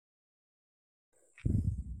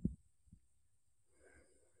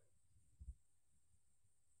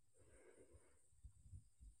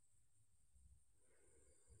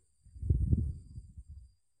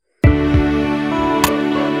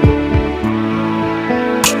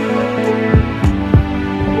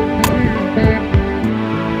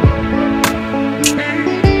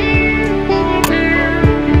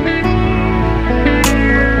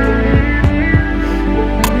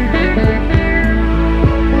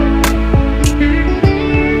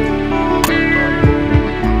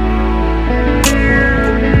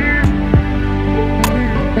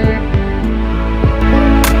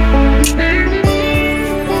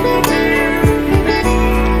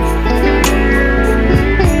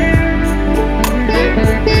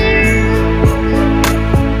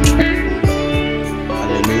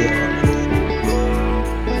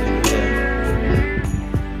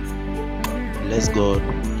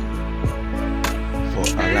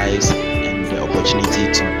lives and the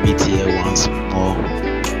opportunity to meet here once more.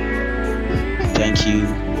 Thank you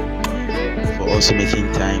for also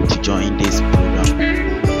making time to join this program.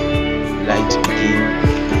 We'd like to begin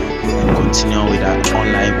and continue with our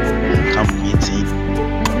online camp meeting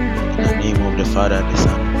in the name of the Father, the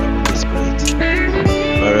Son, and the Holy Spirit.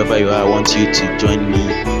 Wherever you are, I want you to join me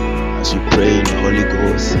as we pray in the Holy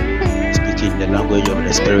Ghost, speaking the language of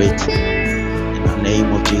the Spirit. In the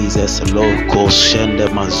name of Jesus, Lord, ko shende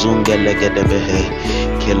mazunge legedebehe,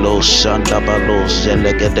 kelo shanda balo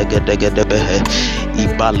zelegedegedebehe,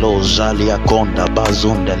 ibalo zalia konda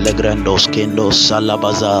bazunde legrendos kendo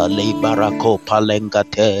salabaza leibarako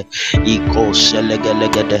palengate, iko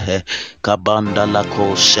selegelegedehe, kabanda lako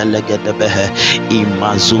selegedebehe,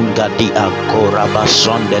 imazunga di ankora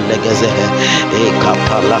basonde legezehe,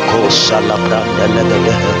 ekapalako salabrande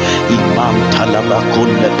legedehe, imam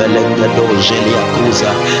talabakunle belengedo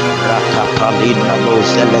zeliakuza, rakapalina lo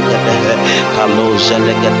zelegedehe, kalo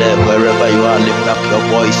zelegede. Wherever you are, lift up your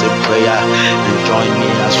voice in prayer and join me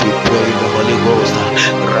as we pray in the Holy Ghost.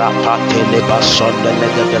 Rapatele basonde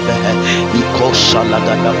legedebehe, ikosa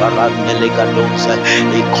lagada barande legadoze,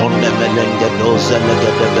 ikonde melengedoze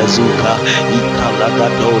legedebezuka,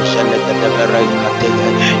 ikalagadoze legedeberenkatehe,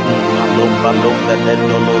 malomba lombe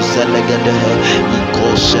lendolo zelegedehe,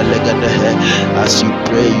 ikose legedehe. As you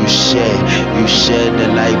pray, you share the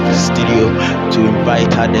live studio to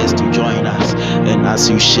invite others to join us. And as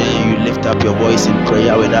you share, you lift up your voice in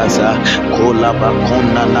prayer with us. Kola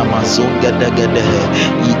bakona namazunga degedehe,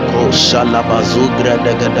 iko shalabazugre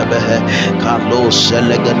degedebehe, kalo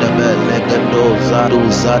shelegedebe legendo zadu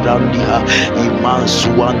zadandiha, iman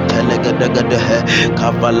suan telegedegedehe,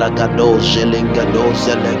 kavalagado jelengado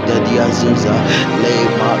zelegedia zuza,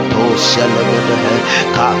 lema to shelegedehe,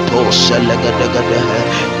 kato shelegedegedehe,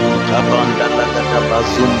 kabanda lagadaba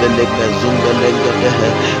zumbeleke zumbelegedehe,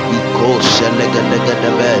 iko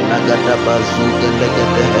shelegedegedehe, nagadaba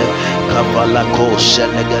zugelegedehe, kavalako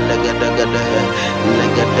shelegedegedehe,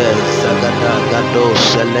 legede zagada gado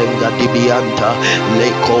shelenga dibianta,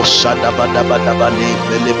 leko shadabadabadaba le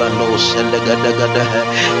belebano shelegedegedehe,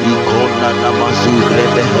 ikona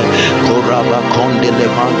namazugrebehe, koraba kondele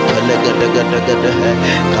mantelegedegedehe,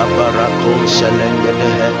 kabarako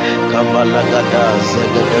shelegedehe, kabalagada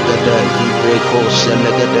zegedegede, ibreko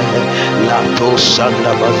shelegedehe, lato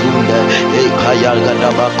shandabazunde,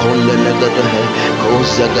 ekayagadaba kondelegedehe,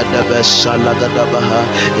 kozegedebe shalagadabaha,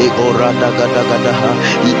 egoradagadaha,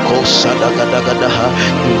 ikosadagadaha,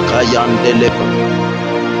 kayandele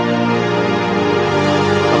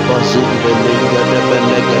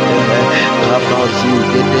Kabazungelegedebelegede,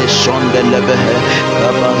 kabazugede shondelebehe,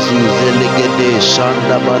 kabazuzelegede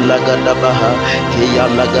shandabalagadabaha,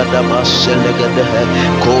 keyalagadabashelegedehe,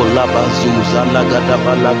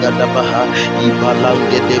 kolabazuzalagadabalagadaba,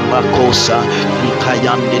 ibalangede makosa,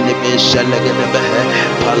 kayandelebeshelegedebehe,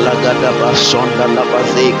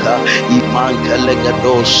 palagadabashondalabazeka,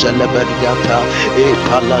 imankelegedo sheleberiata,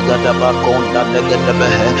 palagadabakondalegede,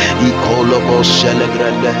 ikolobo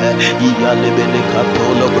shelegrende, iyalebele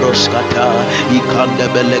katolo broskata,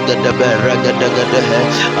 ikandebelegede regedegede.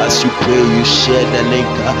 As you pray, you share the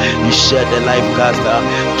link, you share the live cast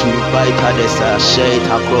to invite others, share it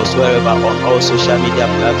across wherever on all social media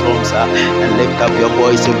platforms, and lift up your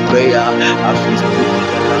voice in prayer as we speak in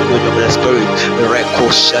the language of the Spirit. Reko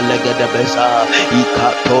shelegedebeza,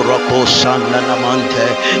 ikatoroko shandanamante,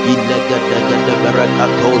 ilegedegede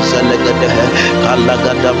berekato zelegedehe,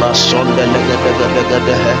 kalagadaba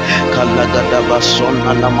sondelegedegedehe, kalagadaba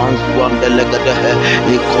sonanamanzuandelegedehe,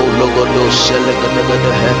 ikologodo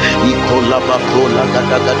shelegedegedehe, ikolabakula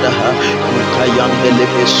gadagadaha,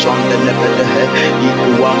 ukayandelebe sondelegedehe,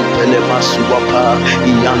 ikuwampelemasuwapa,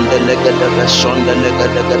 iyandelegedebe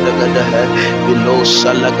sondelegedegedehe, below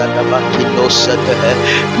shalagadaba kidosetehe.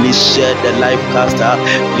 Please share the live caster.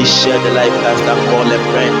 Please share the live caster. Call a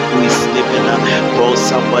friend who is sleeping. Call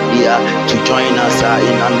somebody to join us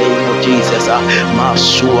in the name of Jesus.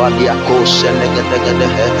 Masua liako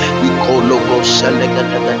shelegedegedehe, ikologo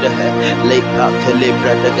shelegedegedehe, leka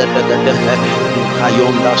telebredegedegedehe,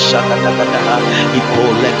 kayonda shakadagadaha,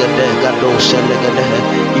 ikolegedegado shelegedehe.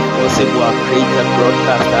 If possible, create a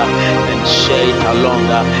broadcaster and share it along,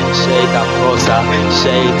 share it across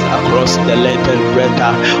share it across the length and breadth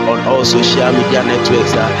on all social media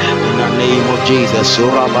networks in the name of Jesus.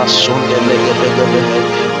 Suraba sonde legedegede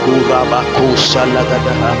kuraba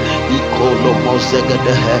kusalagadaha ikolo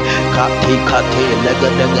mozegedehe kati kati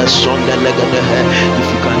legedege sonde legedehe. If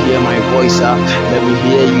you can hear my voice, let me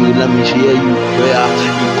hear you. Let me hear you prayer.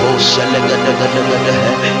 Iko selegedegede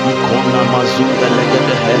ikona mazunga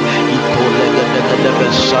legedehe iko legedegede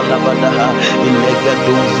salabadaha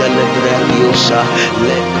ilegedu zelegrediosa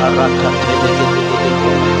le karakate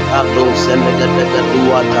legedegede ado zelegedegede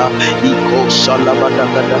iko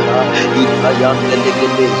salabadagadaha ikayande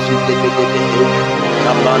legede zugedegede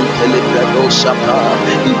kaban telebredo sapa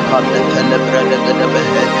ipate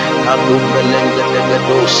telebredegede kadum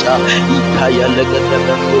belengedegedosha ikaya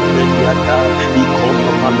legedege zugediata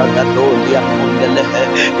ikono malagadolia kondelehe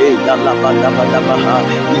yala badabadabaha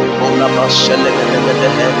ikola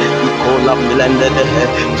bashelegedegede ikola blendedehe.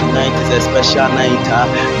 Tonight is a special night.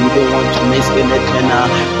 You don't want to miss anything.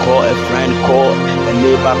 Call a friend, call a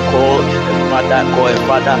neighbor, call a mother, call a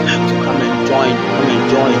father to come and join. Come and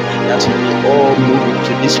join. That we may all move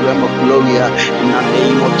into this realm of glory in the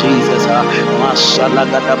name of Jesus. Mashallah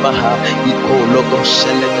gadabaha iko logo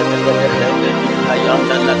shelegedegedehe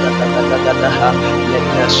ikayanda lagadagadaha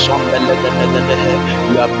leke sombe legedegedehe.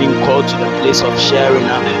 You have been called to the place of sharing. You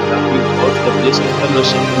have been called to the place of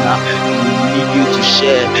fellowship. We need you to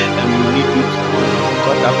share, and we need you to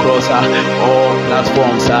cut across all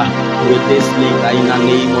platforms with this link in the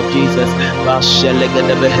name of Jesus.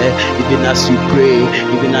 Even as you pray,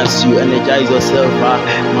 even as you energize yourself,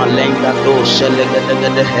 malenga do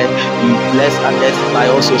shelegedegedehe. You bless others by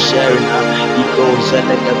also sharing. Iko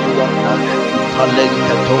shelegedegedehe.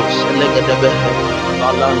 Palengkato shelegedegedehe.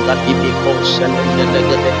 Balanga dibiko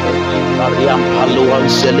shelegedegedehe. Mariam paluan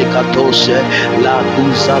selikatoshe la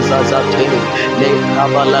duzazazate le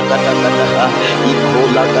kabala gadagadaha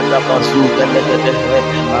ikola gadabazu gadagedehe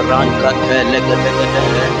aranka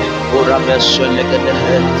telegedegedehe orabeshe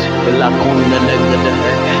legedehe la kunde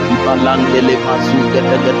legedehe ibalande le mazu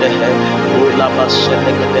gadagedehe ola bashe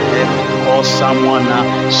legedehe. Call someone,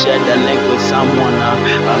 share the link with someone,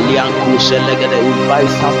 alianku shelegede, invite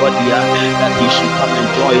somebody that he should come and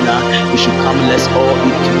join. You should come, let's all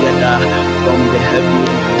eat together from the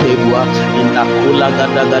heavenly table in the kula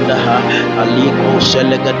gada gada aliko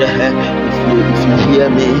shelegede. If you hear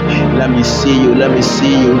me, let me see you, let me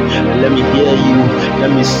see you, and let me hear you,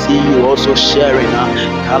 let me see you also sharing.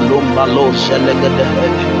 Kalumbalo shelegede,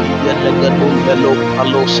 yelegedum belo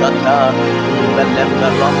palo shata,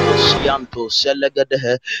 belemberambo sianto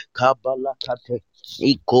shelegede, kabala kate.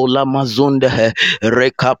 Ikola mazunde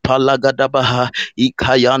reka palagadabaha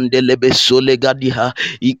ikayande lebesole gadiha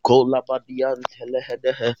ikola badian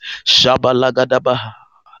telehedehe shabalagadabaha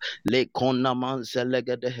lekona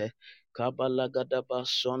manzelegedehe kabalagadaba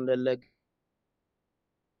sondeleg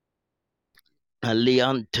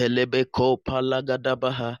Alian telebeko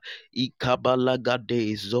palagadabaha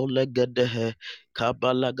ikabalagade zolegedehe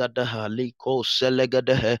kabalagadaha liko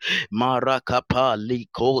selegedehe marakapa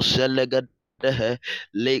liko selegedehe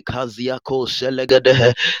lekaziako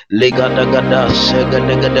selegedehe legadagada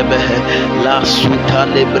segedegedebehe la suta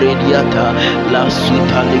lebrediata la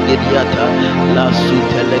suta legediata la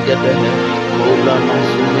suta legedehe kola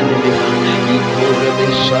mazunelebeha ikorebe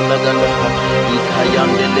shalagadaha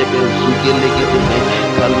ikayande lebe zugelegede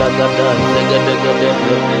kalagada zegedegede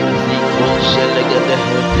ziko shelegede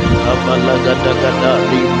kabalagada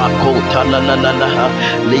li makota la la la la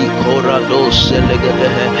li korado shelegede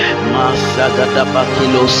masagada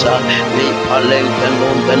bakilosa li palenke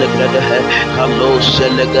nombelegede kalo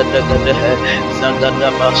shelegede zagada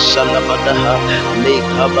basalabada li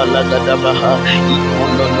kabalagada baha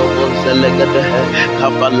ikono no zelegede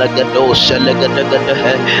kabalagado shelegede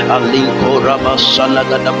alinko raba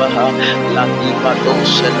salagadabaha la ibado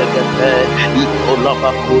selegete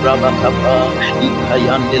ikolaba kuraba kapa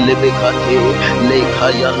ikayande lebekate le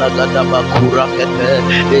kayala gadaba kurakete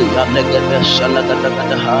ya legede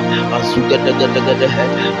salagadagadaha azugedegedegede.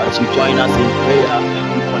 As you join us in prayer,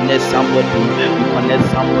 you connect somebody, you connect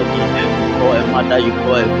somebody, you call a mother, you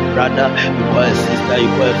call a brother, you call a sister, you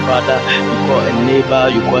call a father, you call a neighbor,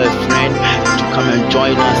 you call a friend to come and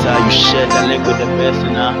join us. You share the link with the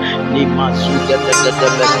person. Ni mazuga de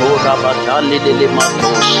bekora batali de mato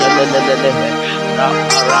shelelelele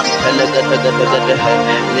ram telegede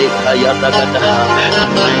le kaya daga.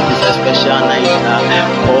 Tonight is a special night.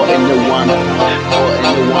 For anyone,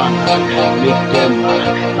 make them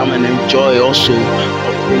come and enjoy also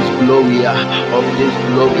this glory, of this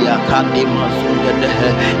glory, Kadima Sungadehe,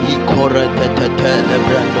 Ikora Tete,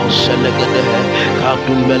 Lebrando Selegadehe,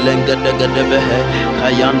 Kadumelenga Degadebehe,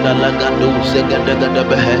 Kayanda Lagadu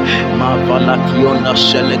Zegadabehe, Mavalakiona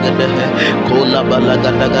Selegadehe, Kola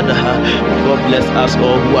Balagadagadaha. God bless us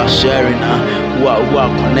all who are sharing, who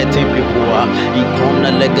are connecting people, Ikona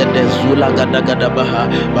Legade Zula Gadagadabaha,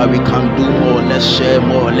 but we can do more. Let's share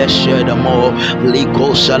more. Let's share the more.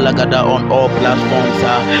 Liko Shalagada on all platforms,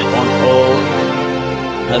 on all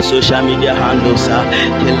social media handles,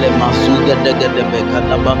 Kele Masuga Degedebe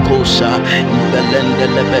Kalabakosa, Ibelende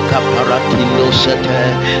Lebeka Paratino Sete,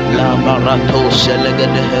 La Barato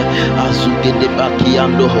Selegede, Azugede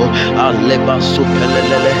Bakiandoho, Aleba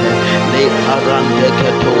Supelelehe, Le Parande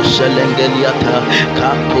Keto Selengeliata,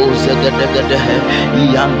 Kato Zegedegedehe,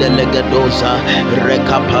 Iande Legedosa,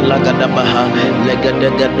 Rekapalagadabaha,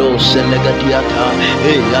 Legedegedo Selegadiata,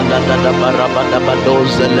 Eyanda Barabadabado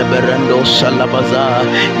Zeleberendo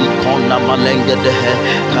Salabaza. Ikona malenga dehe,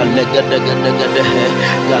 kalega dega dega dehe,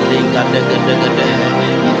 galinga dega dega dehe,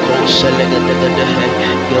 iko selega dega dehe.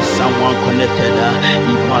 Get someone connected.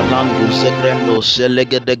 Imalandu segrendo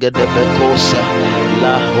selega dega debe kosa.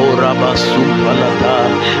 La horaba sumpalata.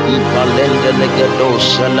 Ibalende legedo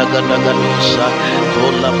selega dega dosa.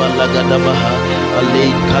 Kola balaga dabaha. Ali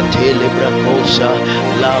katele brakosa.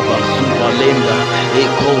 Lava sumpalenga.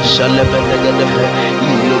 Iko selebe dega dehe.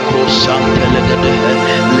 Iloko santelega dehe.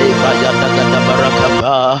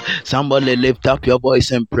 Somebody lift up your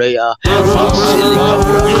voice in prayer.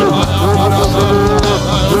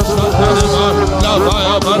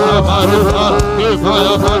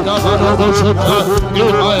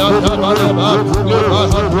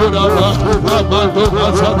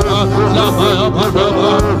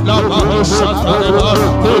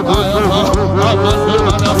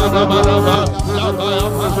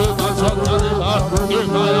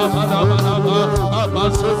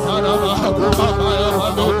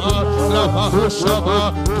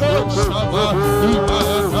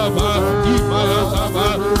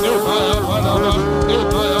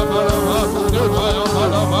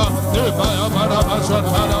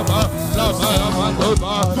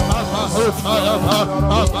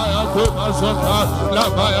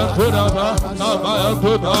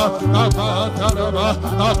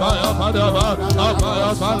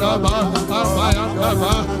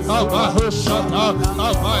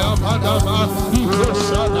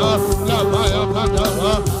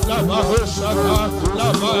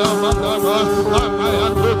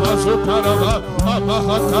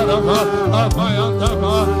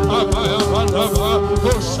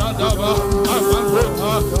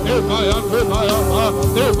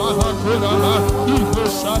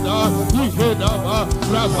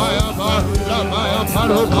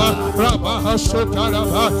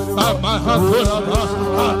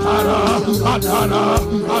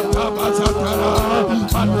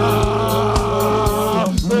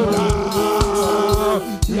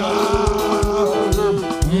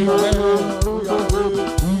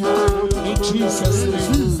 In Jesus'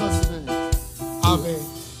 name. Amen.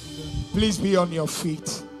 Please be on your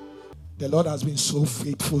feet. The Lord has been so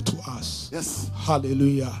faithful to us. Yes.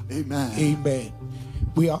 Hallelujah. Amen. Amen.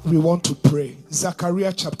 We want to pray.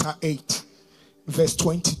 Zechariah chapter 8, verse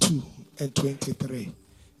 22 and 23.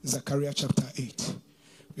 Zechariah chapter 8.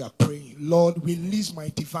 We are praying, Lord, release my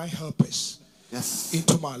divine helpers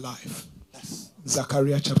into my life. Yes.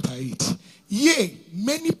 Zechariah chapter 8. Yea,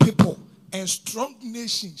 many people and strong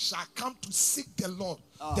nations shall come to seek the Lord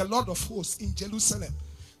of hosts in Jerusalem,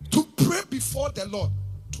 to pray before the Lord.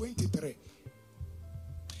 23.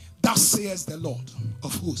 Thus says the Lord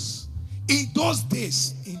of hosts. In those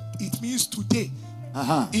days, it means today.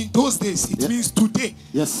 In those days, it means today.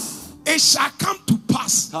 Yes. It shall come to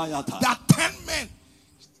pass that 10 men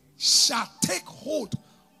shall take hold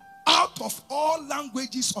out of all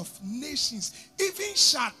languages of nations, even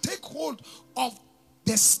shall take hold of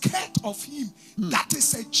the skirt of him that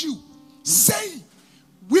is a Jew, saying,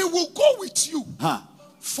 we will go with you,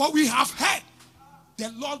 for we have heard the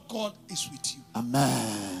Lord God is with you.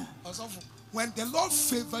 Amen. When the Lord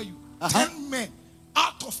favor you, 10 men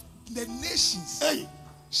out of the nations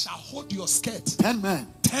shall hold your skirt. 10 men.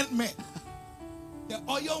 10 men. The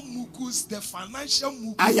oil mugus, the financial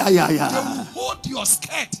mugus, they will hold your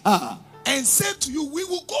skirt and say to you, we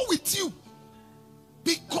will go with you,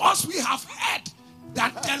 because we have heard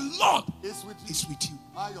that the Lord is with you.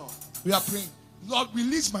 We are praying, Lord,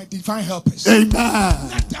 release my divine helpers. Amen.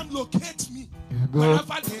 Let them locate me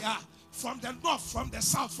wherever they are. From the north, from the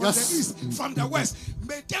south, from the east, from the west.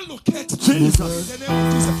 May they locate me. Jesus. In the name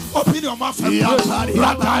of Jesus. Open your your mouth and pray.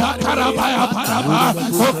 Rataya karabaya paraba,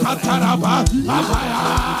 okataraba, abaya,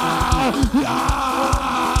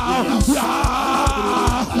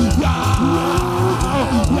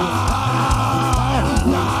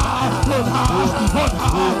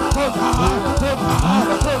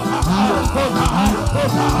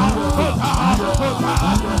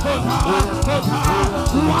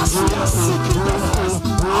 once we are seeking the face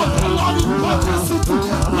of the Lord in Water City,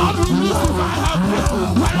 Lord, release divine help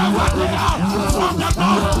wherever they are, from the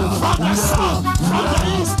north, from the south, from the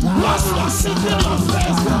east. Once we are seeking your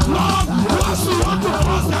face, Lord, once we want to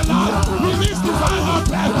cross the land, release divine help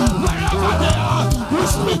wherever they are. We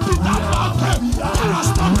speak to that mountain that are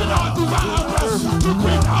stopping our divine help to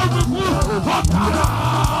bring out the move.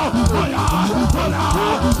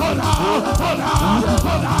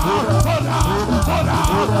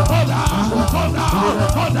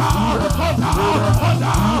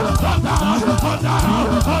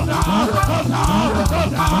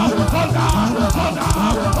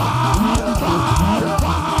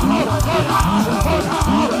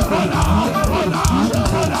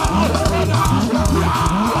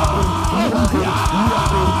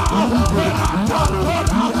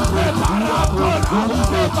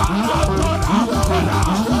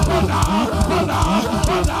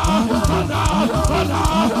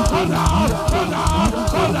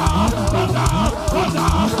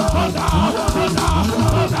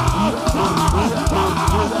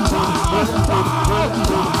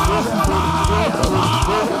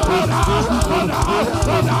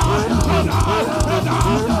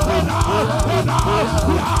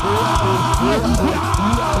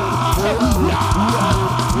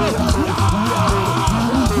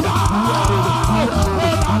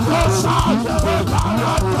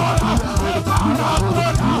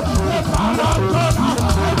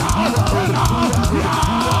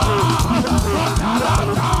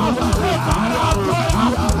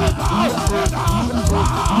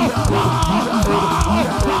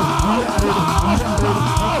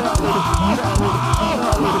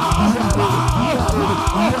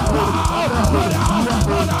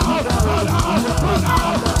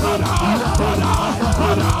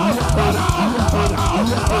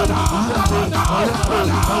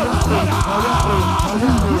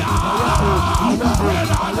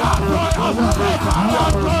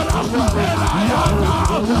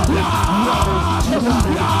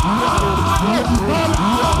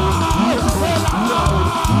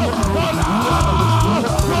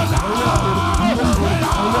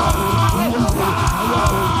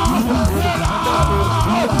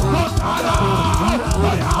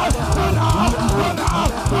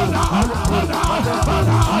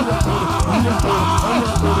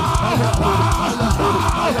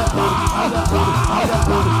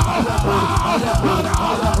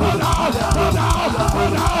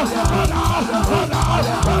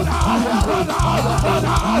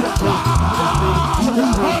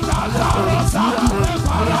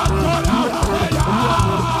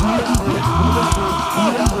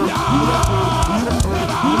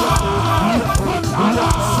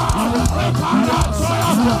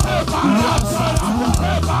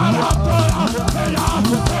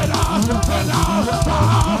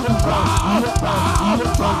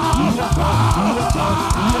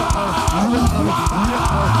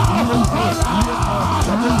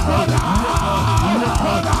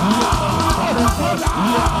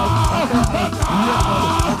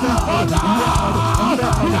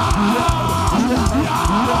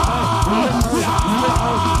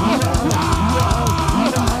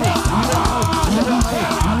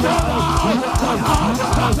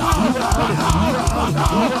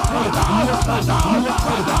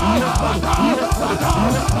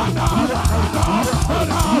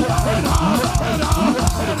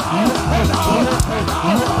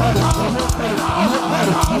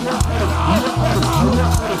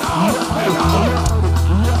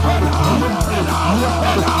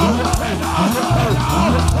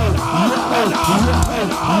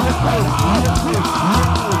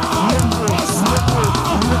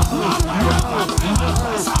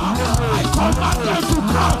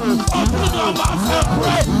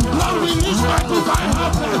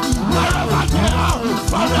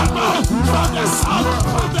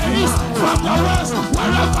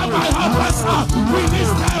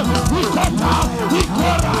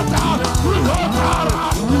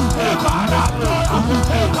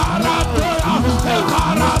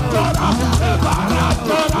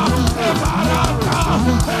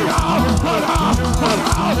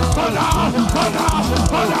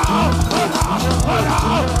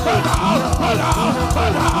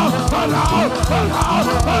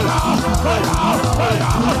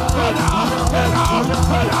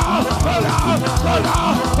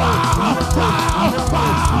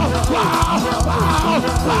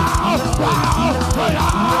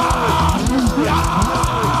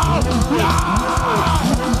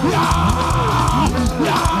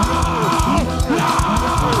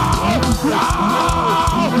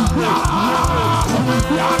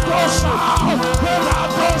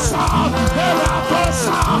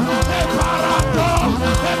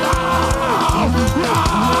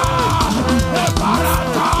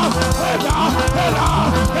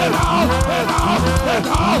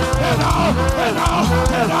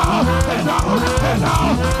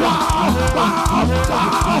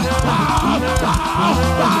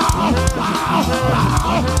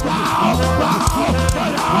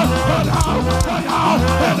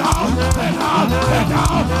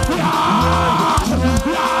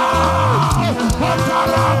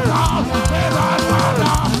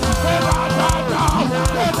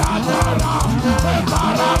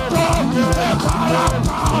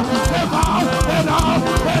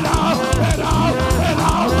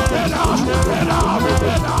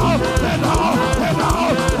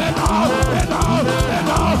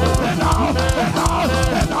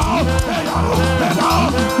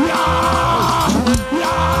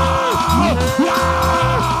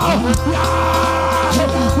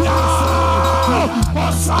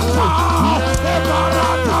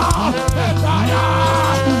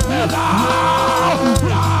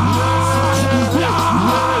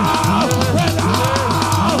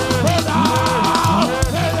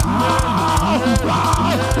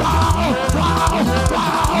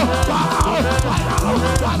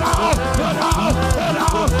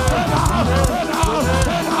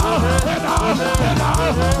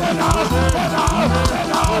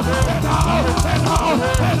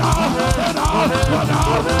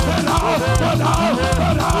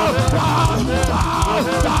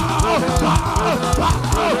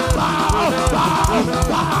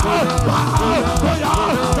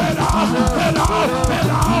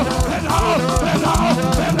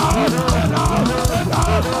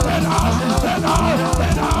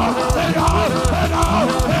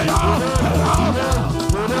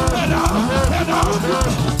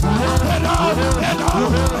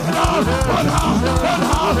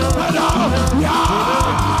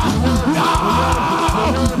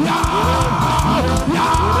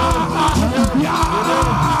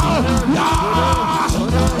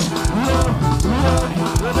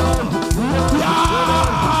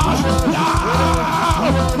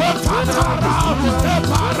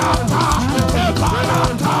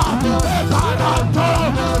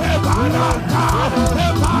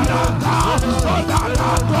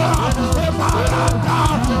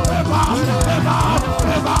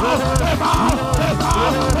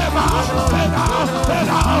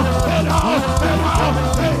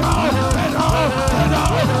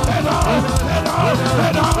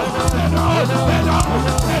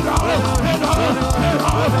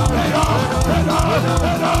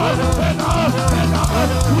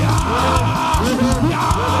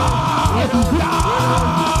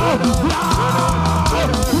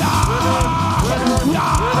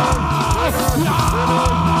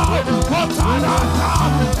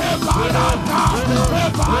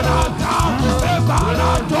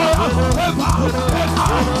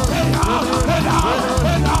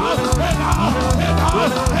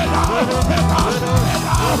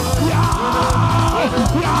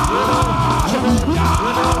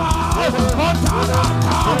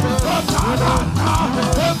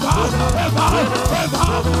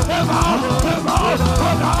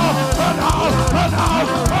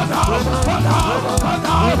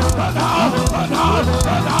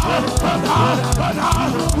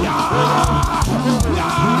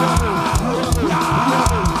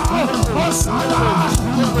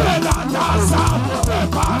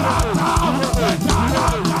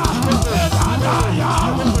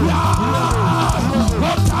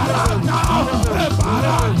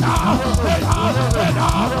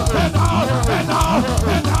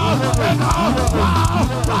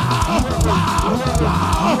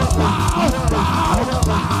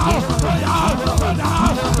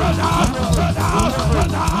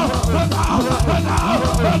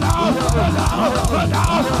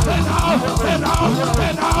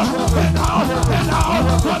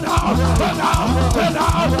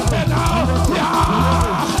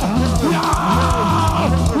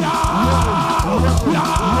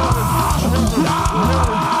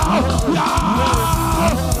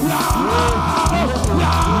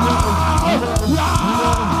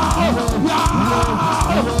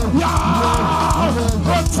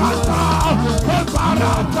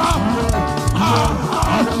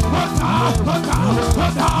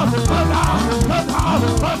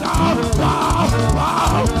 Put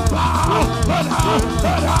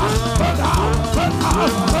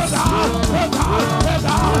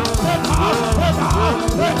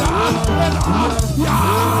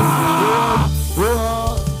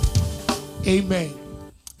Amen.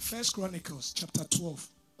 First Chronicles chapter 12.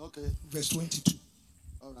 Okay. Verse 22.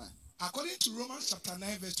 All right. According to Romans chapter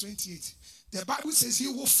 9 verse 28, the Bible says he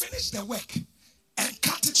will finish the work and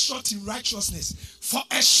cut it short in righteousness. For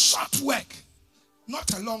a short work,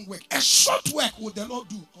 not a long work, a short work will the Lord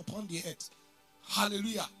do upon the earth.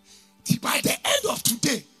 Hallelujah. By the end of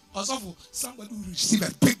today, also somebody will receive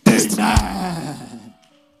a big testimony.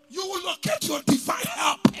 You will locate your divine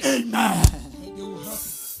help. Amen. And they will help you.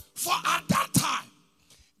 For at that time,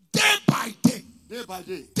 day by day, day by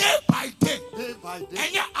day, day by day, day by day,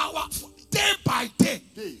 and hour, day by day,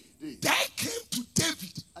 they came to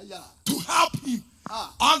David to help him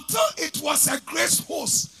until it was a great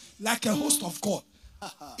host, like a host of God.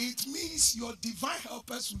 It means your divine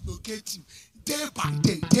helpers will locate you day by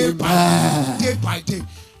day, day by day, day by day.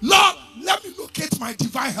 Lord, let me locate my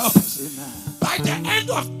divine helpers. By the end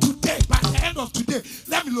of today,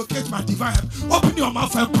 let me locate my divine helpers. Open your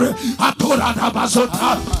mouth and pray.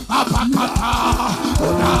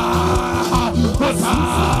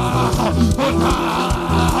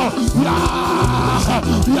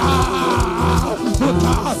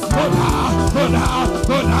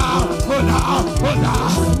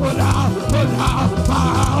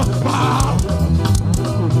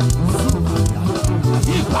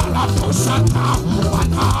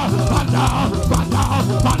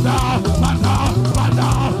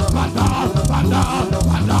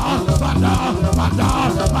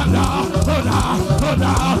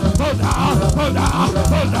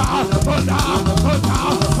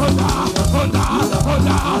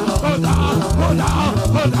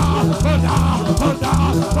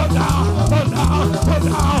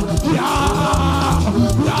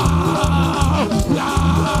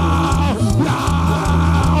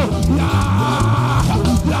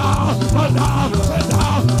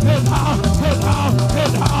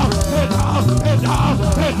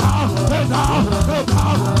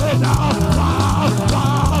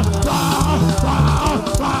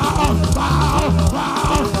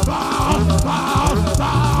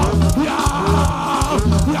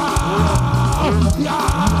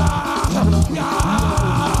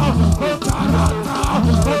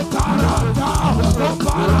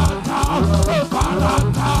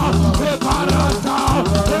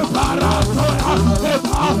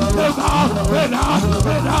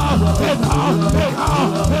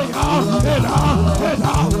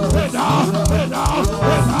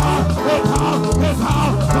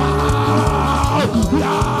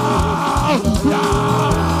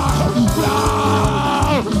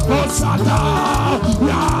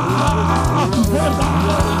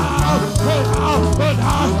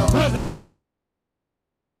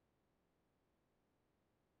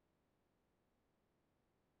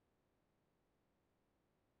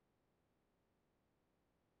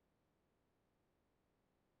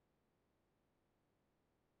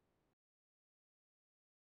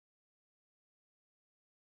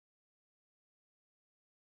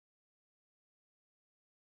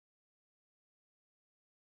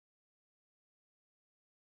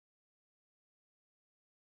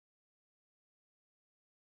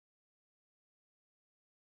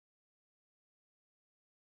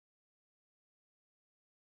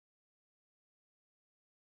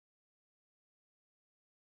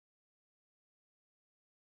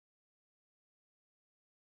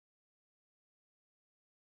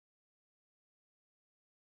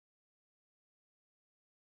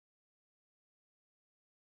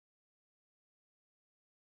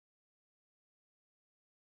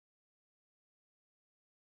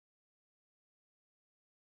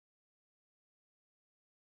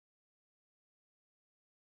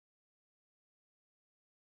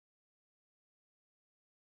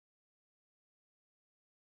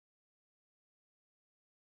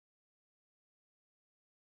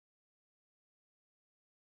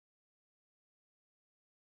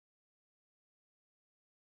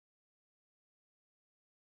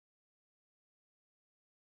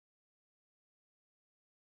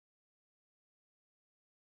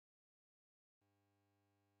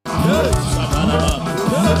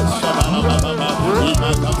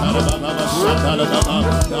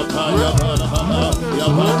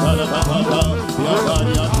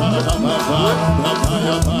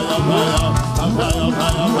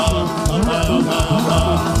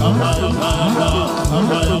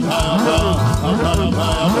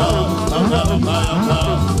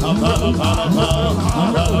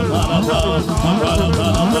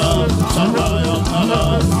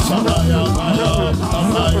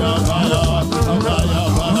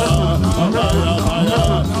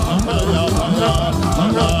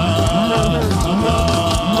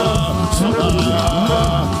 Somebody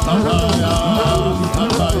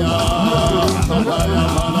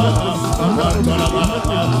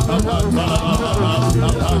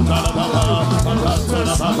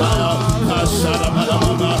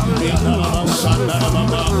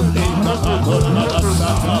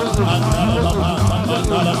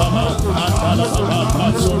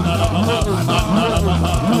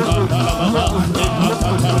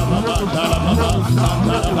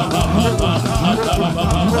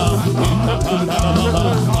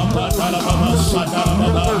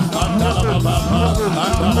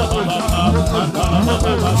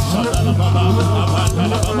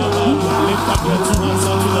up your two hands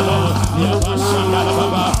unto the Lord.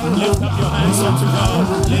 Lift up your hands unto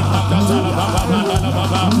God. Lift up Katala Baba, Mandala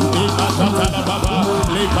Baba, Katala Baba,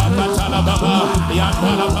 Katala Baba,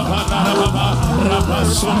 Yantala Baba, Nala Baba,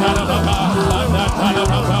 Rapasundala Baba, Katala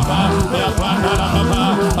Baba, Yapandala Baba,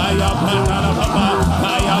 Ayapandala Baba,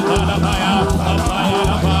 Ayapala Baya, Apaya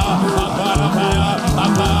Baba, Apala Baya,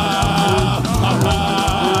 Apa, Apa, Apa,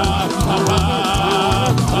 Apa.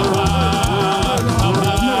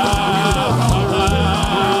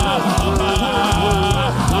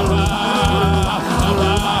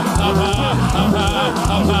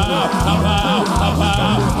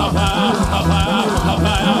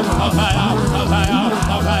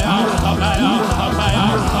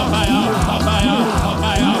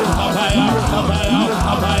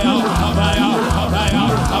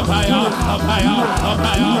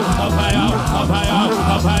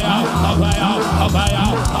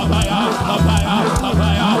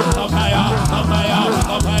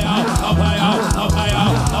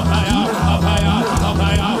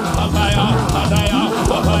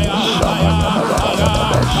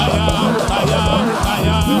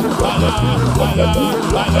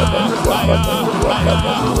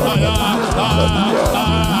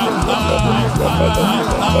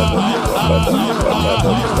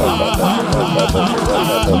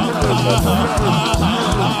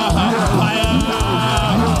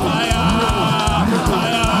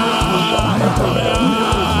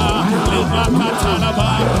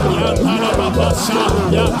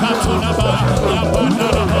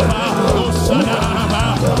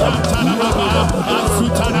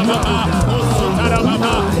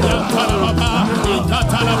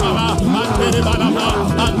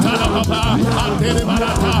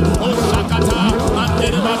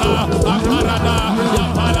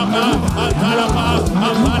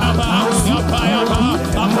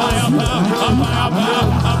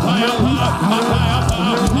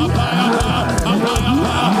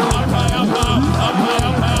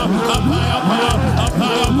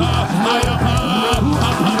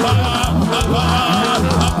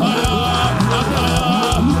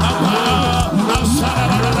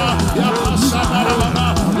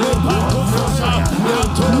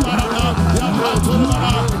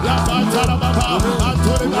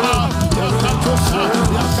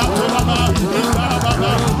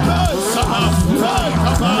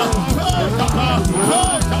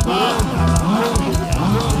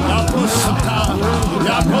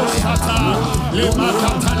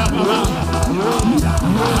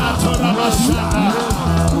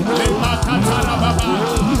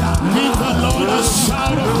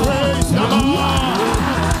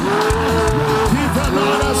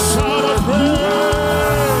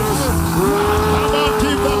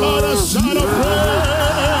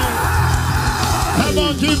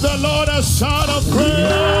 Give the Lord a shout of praise.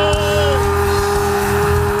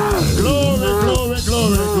 Glory, glory,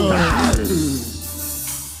 glory, glory.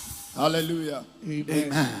 Hallelujah.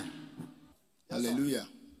 Amen. Hallelujah.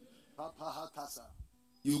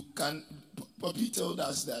 You can, Poppy told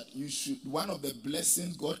us that you should, one of the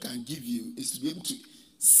blessings God can give you is to be able to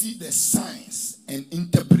see the signs and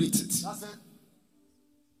interpret it. That's it.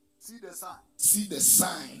 See the sign. See the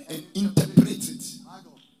sign and interpret it.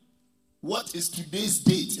 What is today's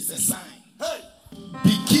date is a sign. Hey.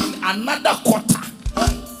 Begin another quarter.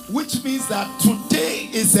 Hey. Which means that today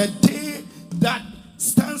is a day that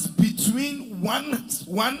stands between one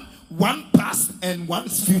past and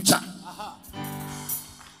one's future.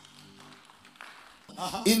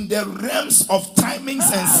 In the realms of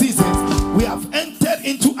timings and seasons, we have entered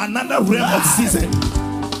into another realm of season.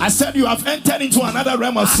 I said you have entered into another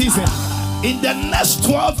realm of season. In the next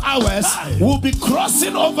 12 hours, we'll be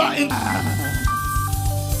crossing over in.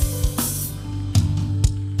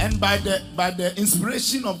 And by the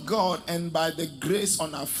inspiration of God and by the grace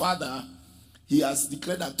on our Father, He has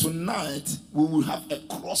declared that tonight we will have a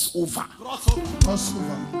crossover.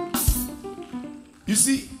 Crossover. You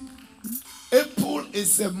see, April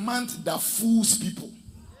is a month that fools people.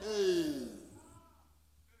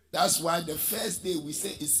 That's why the first day we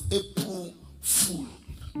say is April Fool.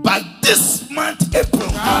 But this month, April,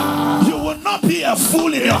 you will not be a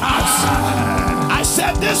fool in your house. I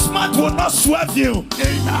said this month will not swerve you.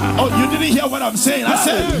 Oh, you didn't hear what I'm saying. I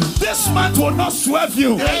said this month will not swerve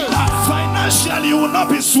you. Financially, you will not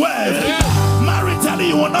be swerved. Maritally,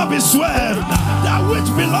 you will not be swerved. That which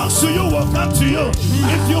belongs to you will come to you.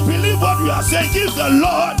 If you believe what we are saying, give the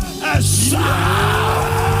Lord a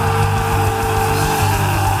shout.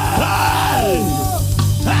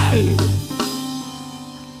 Hey!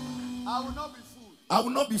 I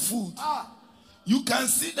will not be fooled. you can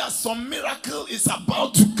see that some miracle is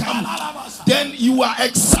about to come. Then you are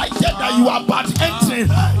excited that you are about entering,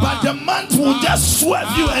 but the month will just swerve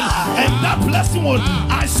you, and that blessing will.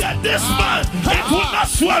 I said this month it will not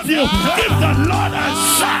swerve you. Give the Lord a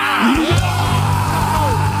shout.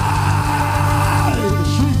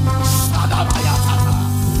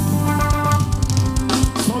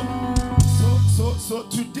 So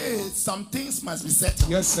today some things must be settled.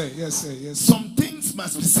 Yes, sir. Yes, sir. Yes, sir. Some things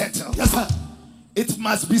must be settled. Yes, sir. It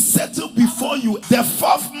must be settled before you. The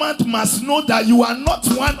 4th month must know that you are not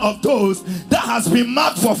one of those that has been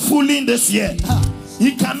marked for fooling this year.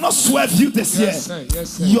 He cannot swerve you this year. Sir. Yes,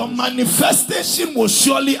 sir. Your manifestation will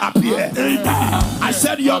surely appear. I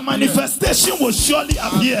said your manifestation will surely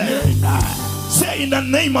appear. Say in the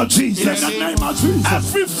name of Jesus. In the name of Jesus.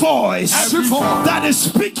 Every voice that is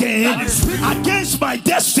speaking against my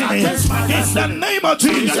destiny, in the name of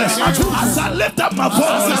Jesus. As I lift up my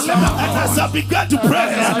voice and as I began to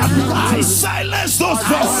pray, I silence those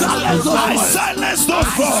voices. I silence those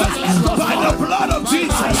voices by the blood of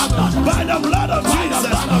Jesus. By the blood of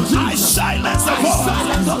Jesus, I silence the voice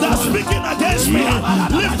that's speaking against me.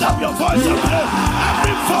 Lift up your voice and pray.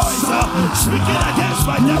 Every voice speaking against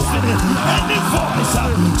my destiny, any voice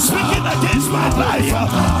speaking against my life,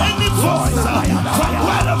 any voice from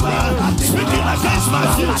wherever speaking against my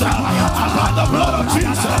future, by the blood of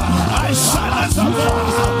Jesus, I silence the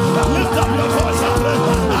voice. Lift up your voice and pray.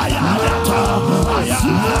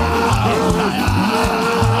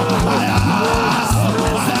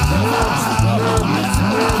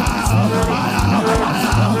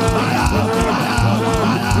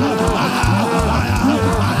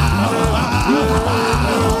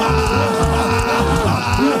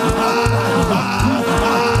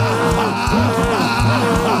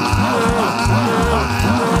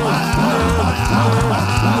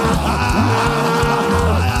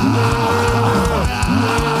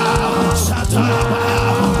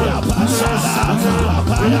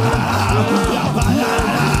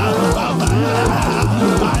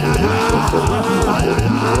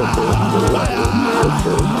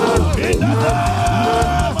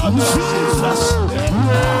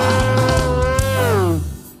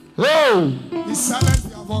 He silenced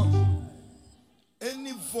their voice.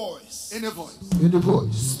 Any voice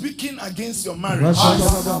speaking against your marriage.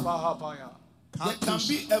 There can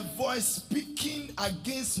be a voice speaking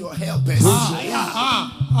against your helpers.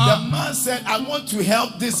 The man said, I want to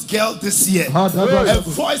help this girl this year. A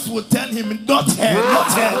voice will tell him, not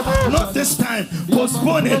her, not this time.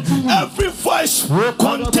 Postpone it. Every voice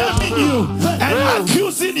condemning you and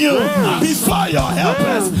accusing you before your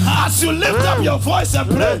helpers. As you lift up your voice and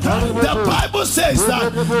pray, the Bible says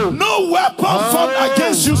that no weapon formed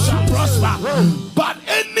against you shall prosper, but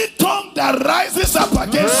any tongue that rises up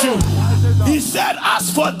against you, he said,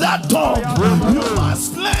 as for that tongue, you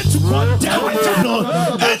must learn to condemn it.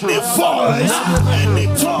 Any voice, any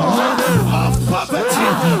tongue of poverty,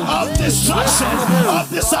 of destruction, of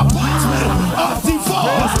disappointment, of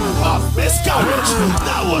divorce, of miscarriage,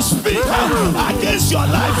 that will speak against your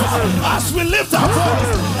life. As we lift our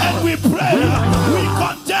voice and we pray, we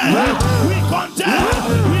condemn,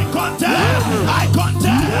 I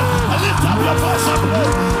condemn. Lift up your voice and pray.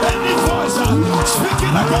 Any voice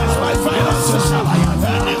speaking against my finances,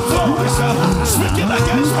 any voice speaking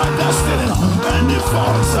against my destiny, any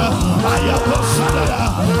voice,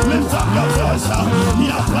 lift up your voice.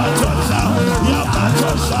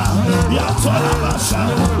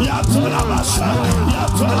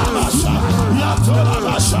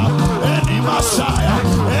 Any Messiah,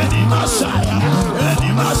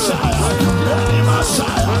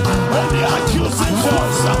 any accusing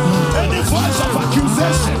voice, any voice of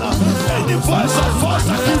accusation, any voice of false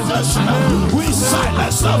accusation, we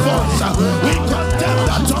silence the voice, we condemn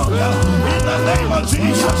the tongue in the name of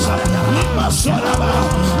Jesus.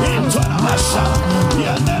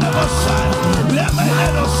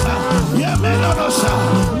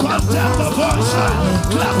 Condemn the voice,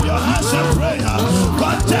 clap your hands and pray.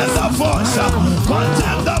 Condemn the voice,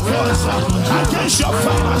 against your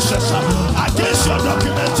finances, against your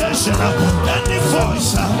documentation, any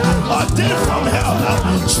voice ordained from hell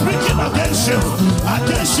speaking against you,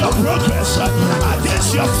 against your progress,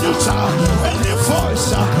 against your future, any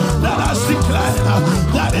voice that has declared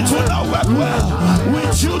that it will not work well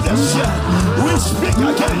with you this year, we speak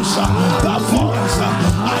against the voice.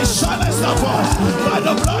 I silence the voice by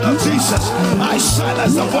the blood of Jesus. I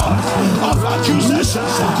silence the voice of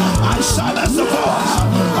accusations. I silence the voice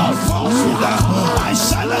of falsehood. I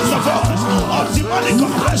silence the voice of demonic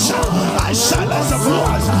oppression. I silence the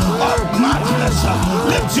voice of madness.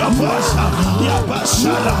 Lift your voice.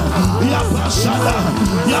 Yabashada, Yabashada,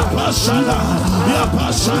 Yabashada,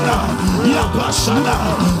 Yabashada, Yabashada,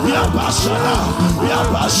 Yabashada,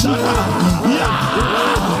 Yabashada,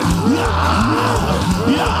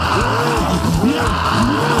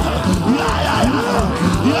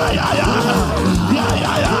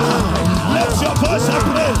 Lift your voice and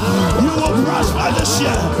pray. You will prosper this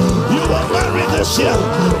year. You will marry this year.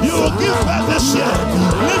 You will give birth this year.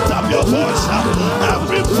 Lift up your voice.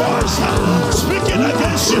 Every voice speaking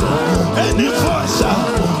against you. Any voice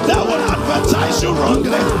that will advertise you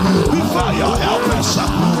wrongly before your helpers.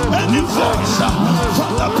 Any voice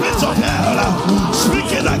from the pit of hell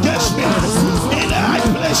speaking against me in high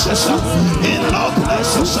places, in low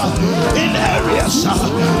places, in areas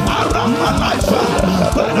around my life.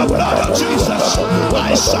 By the blood of Jesus,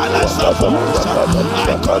 I silence the voice.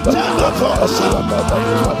 I condemn the voice.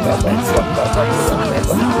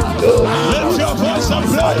 Lift your voice and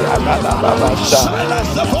pray.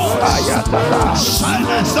 Silence the voice.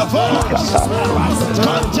 Silence the voice.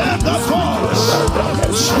 Condemn the voice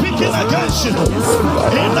speaking against you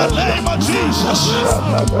in the name of Jesus.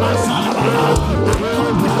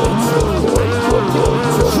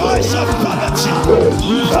 Voice of poverty,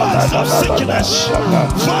 voice of sickness,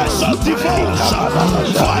 voice of divorce,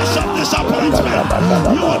 voice of disappointment.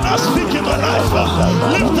 You will not speak in my life.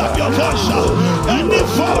 Lift up your voice. Any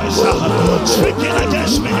voice speaking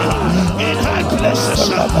against me in high places,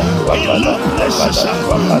 in low places.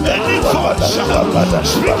 Any voice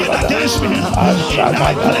speaking against me in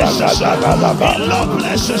high places, in low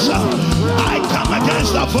places. I come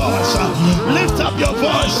against the voice. Lift up your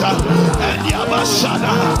voice. And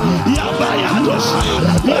Yabashana, Yabayados,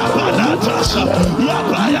 Yabanatas,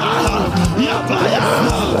 Yabaya, Yabaya,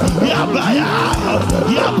 Yabaya,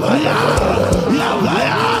 Yabaya,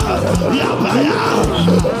 Yabaya, Yabaya.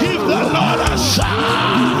 Give the Lord a shout.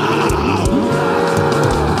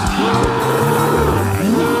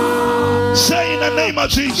 Say in the name of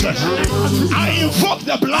Jesus, I invoke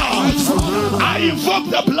the blood. I invoke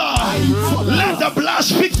the blood. Let the blood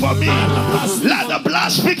speak for me. Let the blood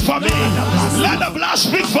speak for me. Let the blood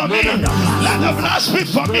speak for me. Let the blood speak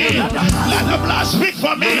for me. Let the blood speak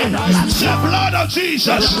for me. Say blood of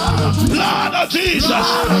Jesus. Blood of Jesus.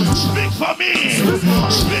 Speak for me.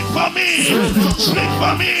 Speak for me. Speak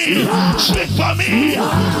for me. Speak for me.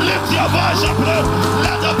 Lift your voice up.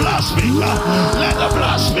 Let the blood speak. Let the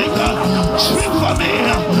blood speak. Speak for me.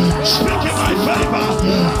 Speak in my favor.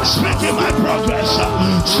 Speak in my progress.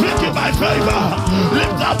 Speak in my favor.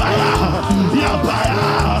 Lift up my Yabaya.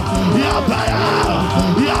 Yabaya.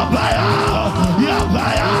 Yabaya.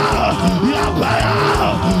 Yabaya. Yabaya.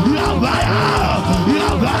 Yabaya.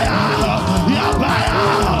 Yabaya. Yabaya.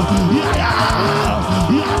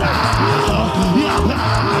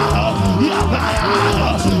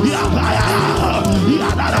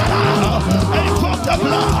 Invoke the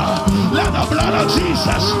blood. Let the blood of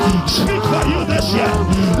Jesus speak for you this year.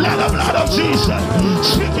 Let the blood of Jesus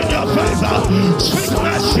speak in your favor. Speak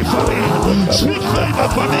mercy for me. Speak favor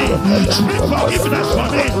for me. Speak forgiveness for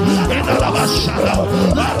me. In the Labashana,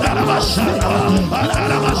 Adarabashana,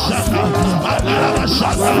 Adarabashana,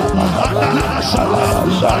 Adarabashana,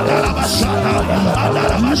 Adarabashana,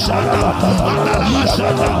 Adarabashana,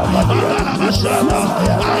 Adarabashana, Adarabashana,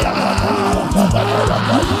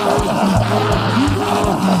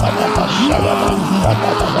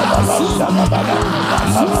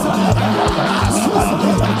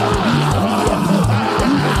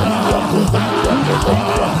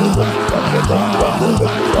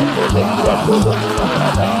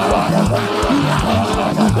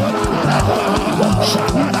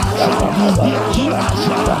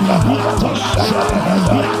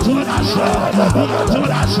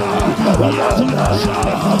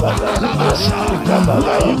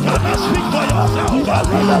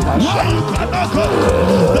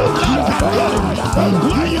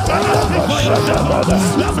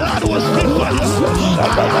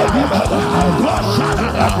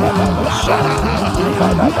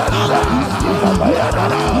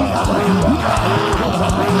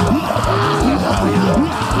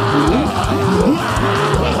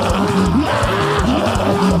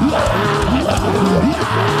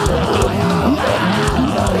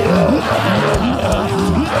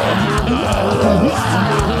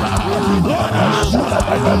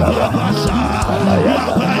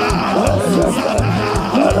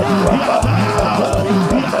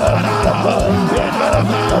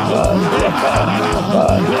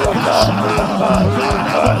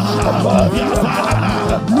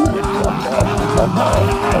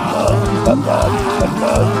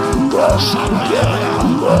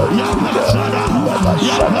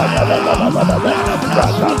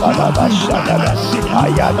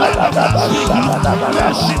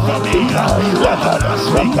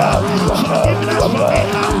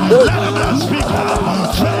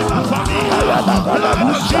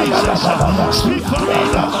 Speak for me,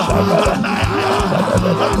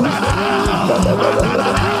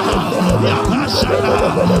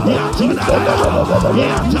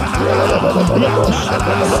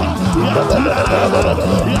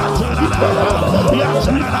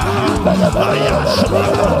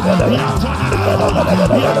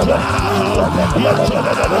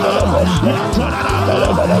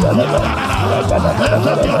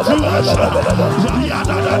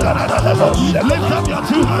 lift up your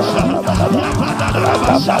two hands. The blood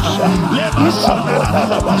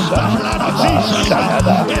of Jesus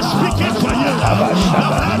is speaking for you. The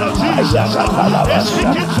blood of Jesus is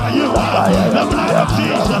speaking for you. The blood of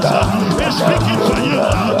Jesus is speaking for you.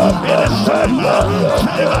 It is time.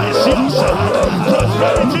 Favor is yours.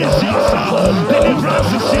 Prosperity is yours.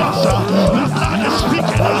 Deliverance is yours. The blood is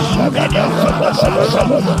speaking in your father's house.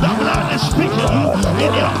 The blood is speaking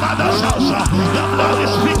in your mother's house. The blood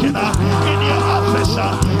is speaking in your office.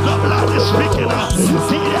 The blood is speaking.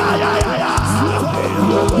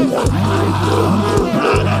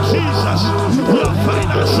 Blood of Jesus, your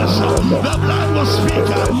finances, the blood will speak.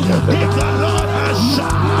 Give the Lord a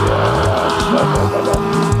shout.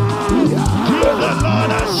 Give the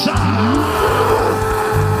Lord a shout.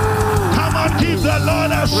 Come on, give the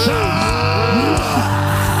Lord a shout.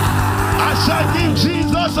 I shall give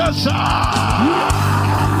Jesus a shout.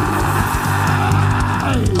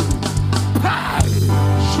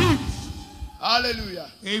 Hallelujah.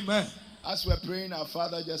 Amen. As we're praying, our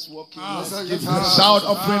Father just walking. Let's give a shout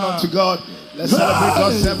offering unto God. Let's celebrate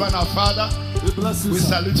God's servant, our Father. We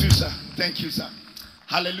salute you, sir. Thank you, sir.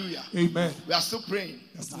 Hallelujah. Amen. We are still praying.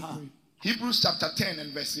 Hebrews chapter 10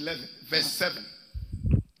 and verse 11, verse 7.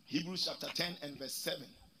 Hebrews chapter 10 and verse 7.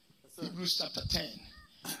 Hebrews chapter 10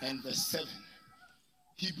 and verse 7.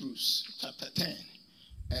 Hebrews chapter 10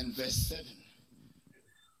 and verse 7.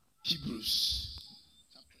 Hebrews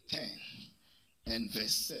chapter 10 and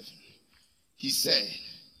verse 7. He said,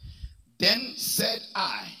 then said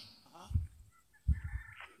I,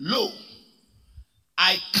 lo,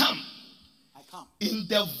 I come in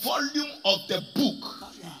the volume of the book.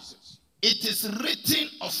 It is written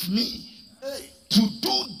of me to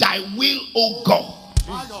do thy will, O God.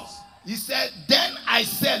 He said, then I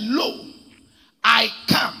said, lo, I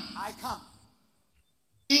come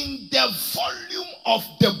in the volume of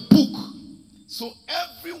the book. So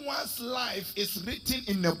everyone's life is written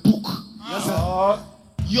in a book. Yes, sir.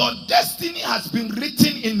 Your destiny has been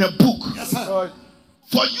written in a book. Yes, sir.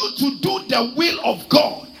 For you to do the will of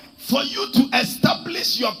God, for you to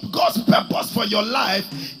establish your God's purpose for your life,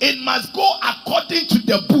 it must go according to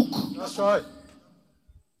the book. That's right.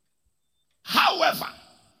 However,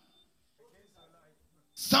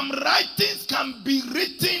 some writings can be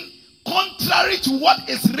written contrary to what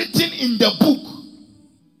is written in the book.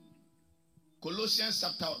 Colossians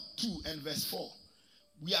chapter 2 and verse 4.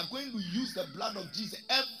 We are going to use the blood of Jesus.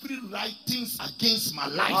 Every writings against my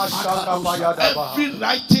life. Every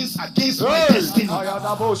writings against my destiny.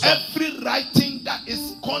 Every writing that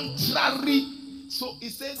is contrary. So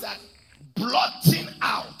it says that blotting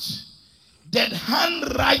out the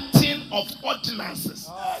handwriting of ordinances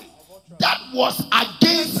that was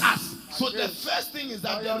against us. So the first thing is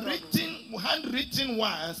that the handwritten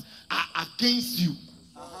ones are against you.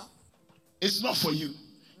 It's not for you.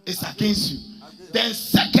 It's against you. Then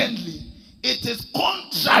secondly, it is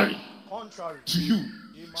contrary to you.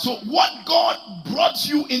 So what God brought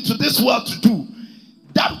you into this world to do,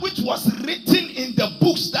 that which was written in the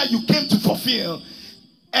books that you came to fulfill,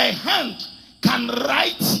 a hand can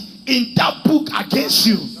write in that book against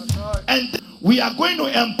you. And we are going to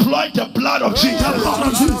employ the blood of Jesus.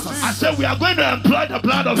 I said we are going to employ the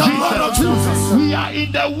blood of Jesus. We are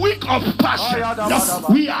in the week of passion.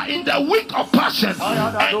 We are in the week of passion.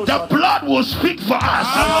 And the blood will speak for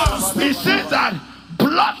us. It says that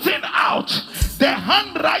blotting out the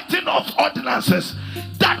handwriting of ordinances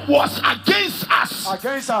that was against us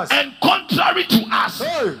and contrary to us,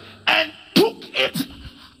 and took it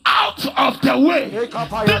out of the way.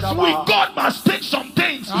 This week God must take some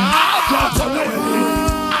things out of the way.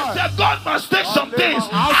 I said God must take some things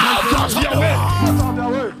out of your way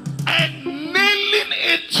and nailing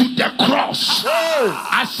it to the cross.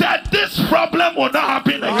 I said this problem will not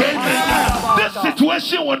happen again. This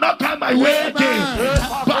situation will not come my way again.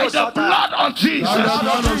 By the blood of Jesus,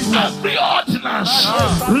 every ordinance ordinance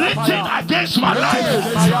written against my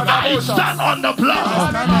life, I stand on the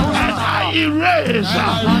blood and I erase,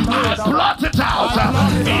 I blot it out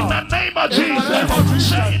in the name of Jesus.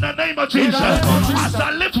 Say in the name of Jesus, as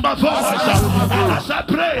I lift my voice and as I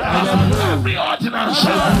pray, every ordinance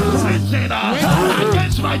written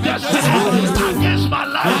against my destiny, against my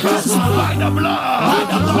life, by the blood,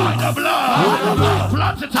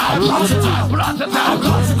 blot it out, blot it out, blot it out,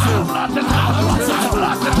 blot it out,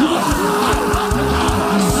 blot it out.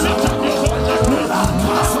 Lift up your voice and pray.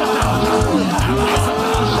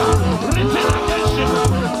 Written against you,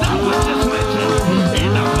 that which is written in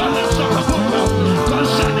the volumes of the book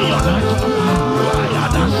concerning your life. Blot it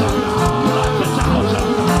out,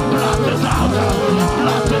 blot it out,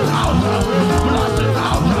 blot it out, blot it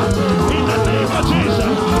out, in the name of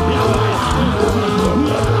Jesus.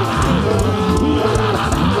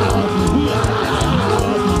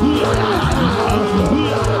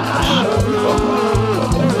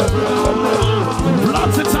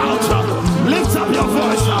 Blot it out. Lift up your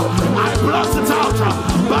voice. I blot it out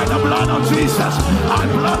by the blood of Jesus. I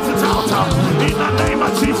blot it out in the name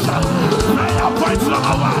of Jesus. Prayer point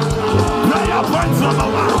number one. Prayer point number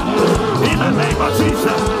one. In the name of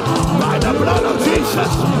Jesus. By the blood of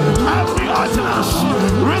Jesus. Every ordinance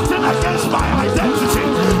written against my identity,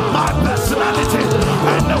 my personality,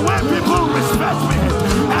 and the way people respect me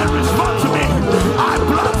and respond to me, I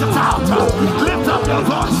blot it out. Lift up your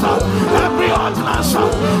voice. Every ordinance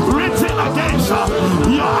written against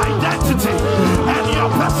your identity and your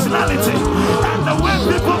personality and the way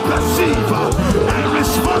people perceive and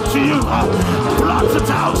respond to you, blot it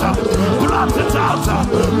out, blot it out,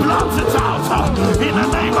 blot it out in the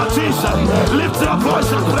name of Jesus. Lift your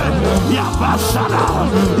voice and pray. Yabashana,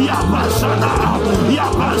 Yabashana,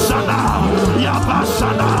 Yabashana,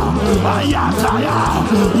 Yabashana, Ayataya,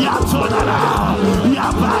 Yatonana,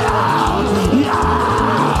 Yabaya,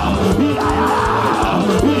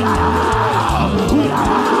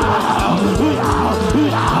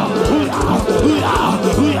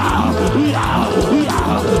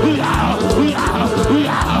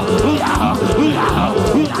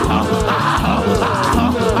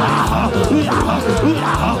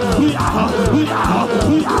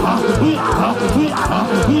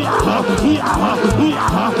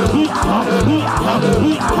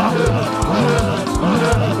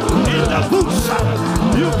 in the books,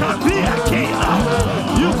 you can be a king,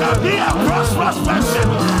 you can be a prosperous person,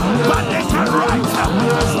 but they can write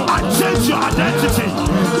and change your identity.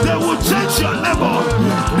 They will change your level.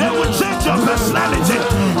 They will change your personality.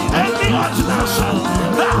 Any ordinance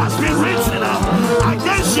that has been written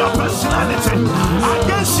against your personality,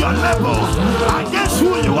 against your level, against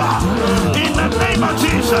who you are, in the name of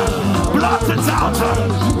Jesus, blot it out.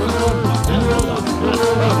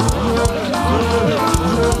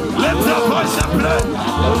 Lift your voice and pray.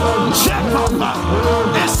 Jacob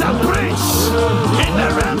is a prince in the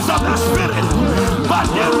realms of the spirit, but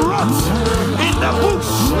they wrote in the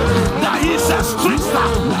books that he's a trickster,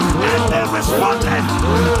 and they responded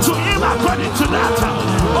to him according to that.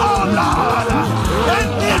 Oh Lord,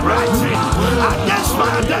 any writing against my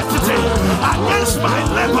identity, against my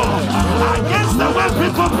level, against the way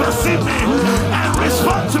people perceive me and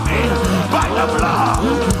respond to me, by the blood,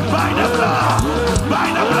 by the blood, by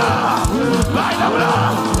the blood, by the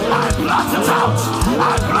blood, I blot it out,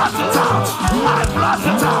 I blot it out, I blot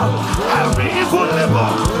it out. Every evil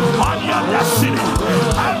level on your destiny,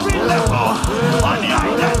 every level on your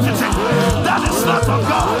identity that is not of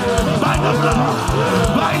God, by the blood,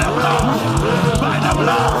 by the blood, by the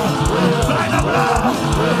blood, by the blood,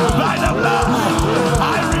 by the blood,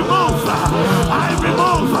 I remove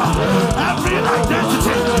every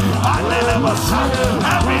identity,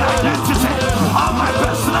 every identity of my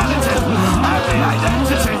personality, every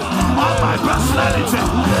identity of my personality,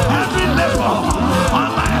 every level on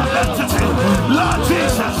my identity, Lord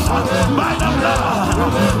Jesus, by the blood,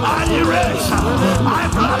 I erase, I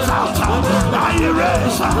blot out, I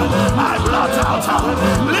erase, I blot out.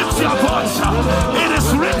 Lift your voice. It is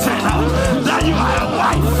written that you are a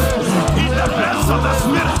wife in the realms of the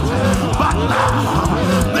spirit, but now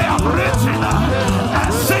they have written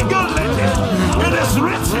a single lady. It is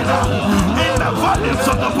written in the volumes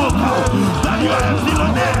of the book that you are a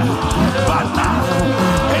millionaire, but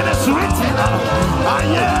now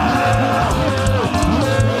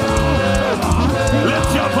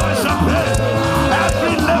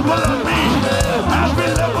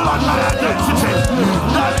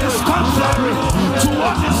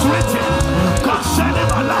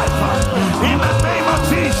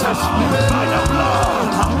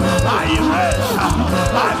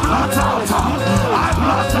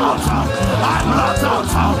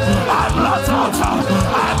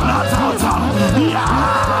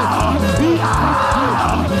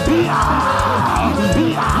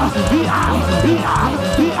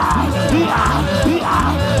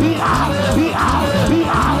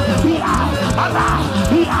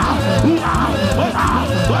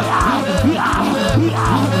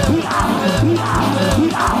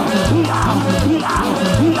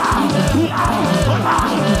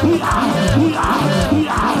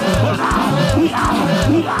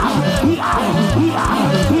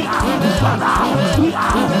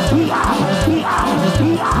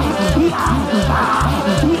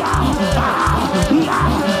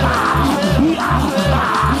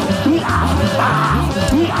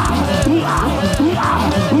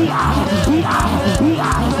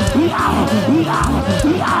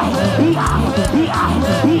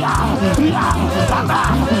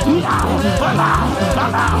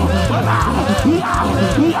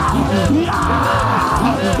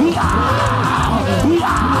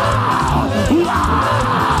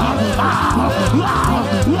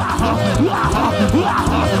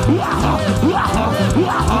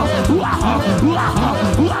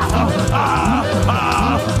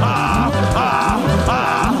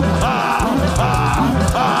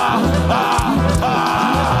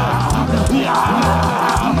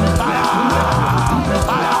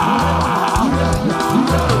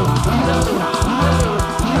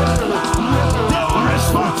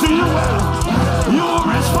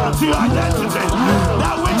To your identity,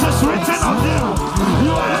 that which is written of you.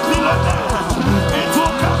 You are a billionaire. It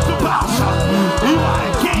will come to pass. You are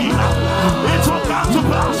a king. It will come to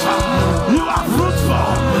pass. You are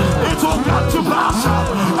fruitful. It will come to pass.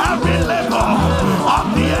 Every labor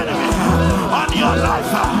of the enemy on your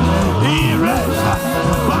life, erased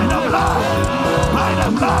by the blood. By the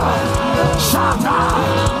blood. Shut up.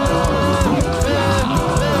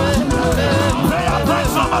 Prayer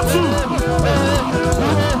point number 2.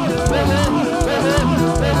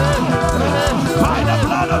 By the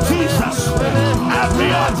blood of Jesus, every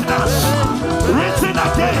ordinance written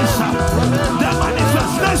against the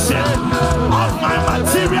manifestation of my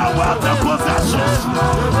material wealth and possessions,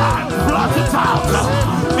 I blot it out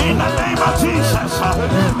in the name of Jesus.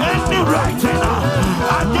 Any writing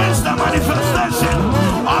against the manifestation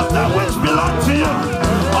of that which belongs to you,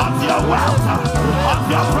 of your wealth, of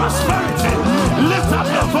your prosperity, lift up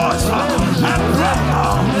your voice and pray.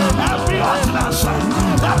 Every ordinance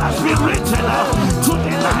that has been written to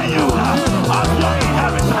deny you of your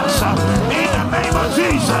inheritance, in the name of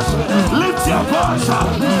Jesus, lift your voice.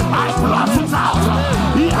 I blot it out.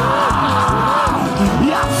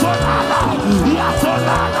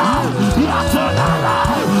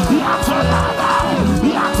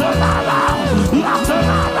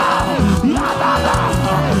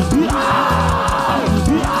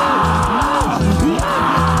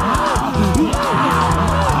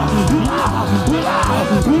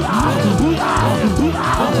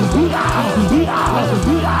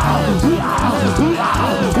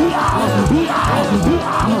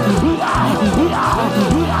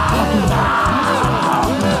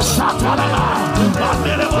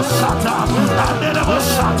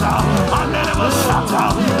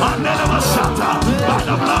 By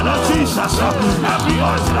the blood of Jesus, every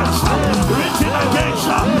ordinance written against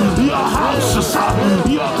your houses,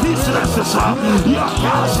 your businesses, your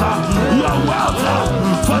cars, your wealth,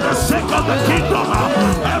 for the sake of the kingdom,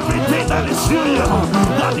 everything that is you,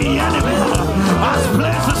 that the enemy has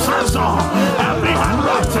placed his hands on, every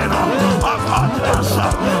handwriting of ordinance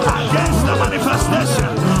against the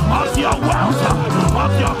manifestation of your wealth,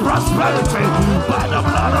 of your prosperity, by the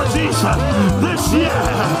blood of Jesus, this year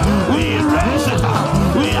we erase it,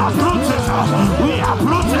 we uproot it, we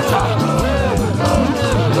uproot it.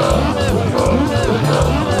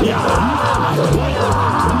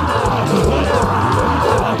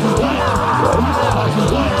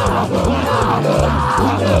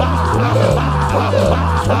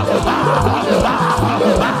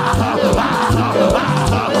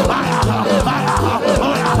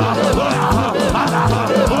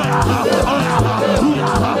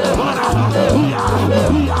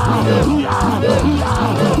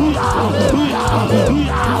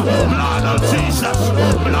 Blood of Jesus,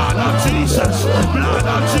 blood of Jesus, blood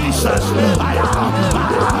of Jesus.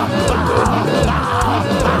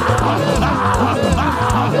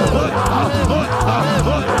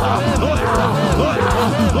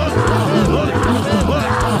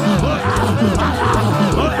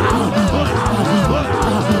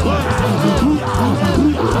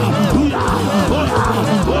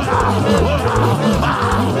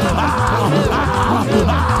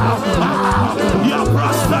 Your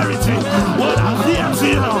prosperity will appear to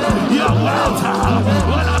you. Your wealth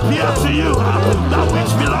will appear to you. That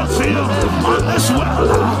which belongs to you on this world.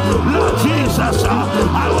 Lord Jesus, I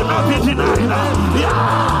will not be denied.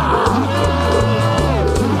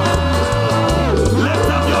 Lift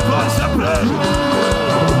up your voice and pray.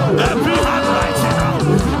 Every handwriting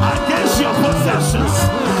against your possessions,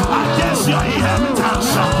 against your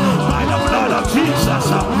inheritance, by the blood of Jesus,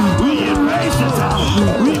 we erase it,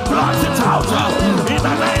 we blot it out in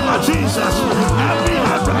the name of Jesus. Every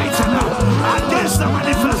handwriting against the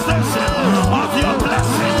manifestation of your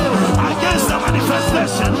blessing, against the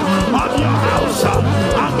manifestation of your house,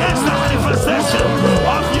 against the manifestation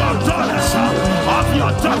of your dollars, of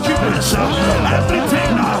your documents,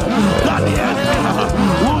 everything that the enemy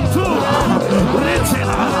will do written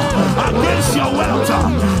against your wealth,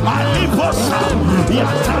 I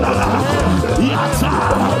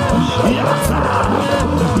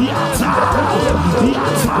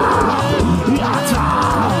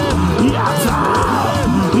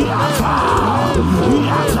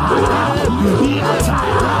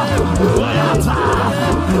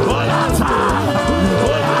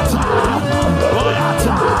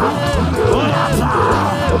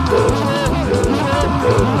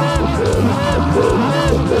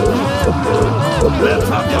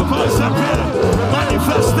Lift up your voice and pray.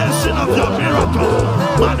 Manifestation of your miracle,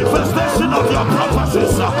 manifestation of your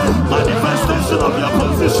prophecies, manifestation of your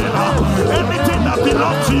position, anything that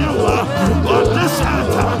belongs to you on this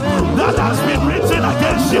earth that has been written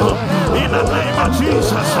against you, in the name of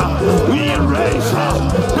Jesus, we erase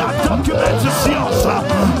that document is yours,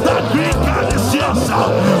 that green card is yours,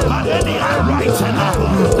 but any handwriting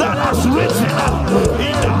that has written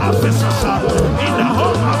in the offices, in the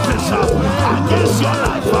home office, against your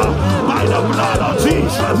life, by the blood of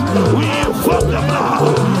Jesus, we invoke the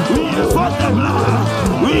blood, we invoke the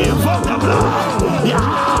blood, we invoke the blood. Yeah.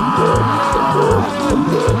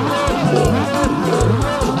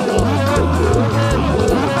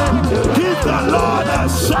 Give the Lord a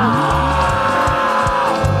shout.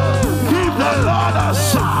 Give the Lord a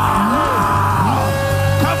shout.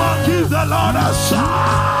 Come on, give the Lord a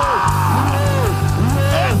shout.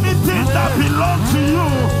 Anything that belongs to you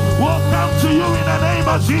will come to you in the name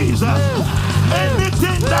of Jesus.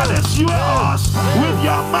 Anything that is yours with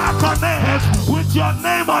your mark on it, with your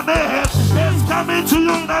name on it, is coming to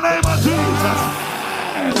you in the name of Jesus.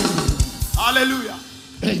 Hallelujah.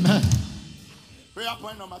 Amen. Prayer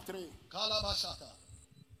point number 3.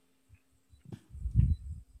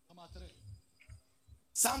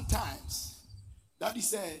 Sometimes, Daddy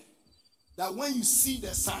said that when you see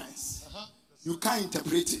the signs, you can't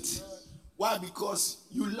interpret it. Why? Because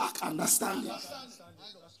you lack understanding.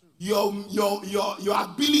 Your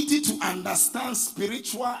ability to understand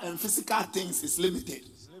spiritual and physical things is limited.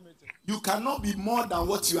 You cannot be more than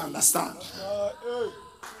what you understand.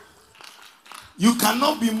 You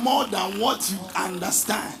cannot be more than what you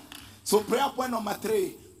understand. So prayer point number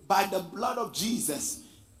 3, by the blood of Jesus,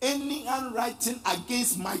 any handwriting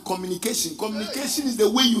against my communication. Communication is the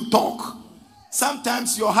way you talk.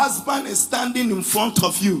 Sometimes your husband is standing in front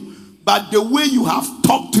of you, but the way you have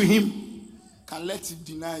talked to him can let him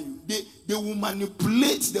deny you. They will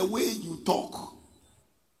manipulate the way you talk.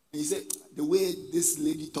 And he said, the way this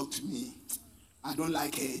lady talked to me, I don't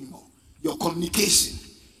like her anymore. Your communication.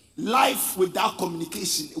 Life without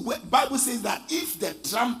communication. Bible says that if the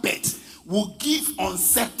trumpet will give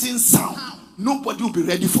uncertain sound, nobody will be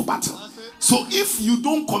ready for battle. So if you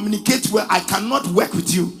don't communicate well, I cannot work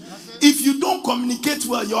with you. If you don't communicate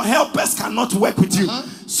well, your helpers cannot work with you.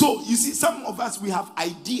 So you see, some of us, we have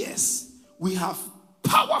ideas. We have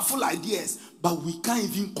powerful ideas, but we can't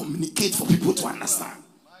even communicate for people to understand.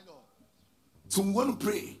 So we want to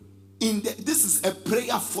pray. This is a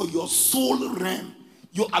prayer for your soul realm.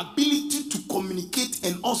 Your ability to communicate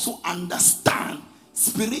and also understand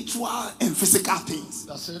spiritual and physical things.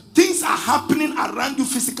 That's it. Things are happening around you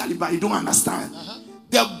physically, but you don't understand.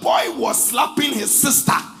 The boy was slapping his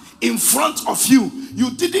sister in front of you. You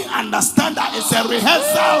didn't understand that it's a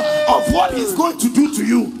rehearsal of what he's going to do to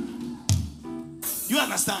you. You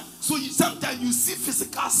understand? So sometimes you see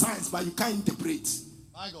physical signs, but you can't interpret.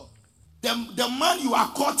 My God. The man you are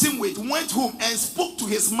courting with went home and spoke to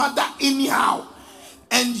his mother anyhow.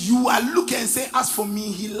 And you are looking and say, as for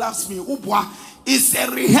me, he loves me. It's a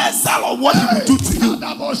rehearsal of what he will do to you.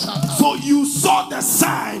 So you saw the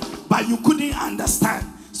sign, but you couldn't understand.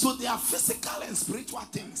 So there are physical and spiritual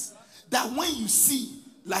things that when you see,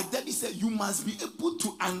 like Daddy said, you must be able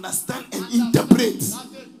to understand and interpret.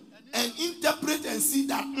 And interpret and see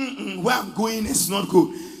that where I'm going is not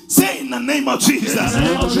good. Say in the name of Jesus.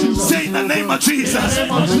 Say in the name of Jesus.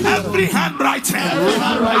 Every handwriting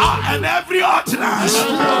and every ordinance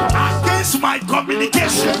against my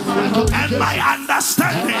communication and my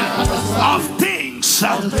understanding of things,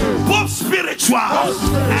 both spiritual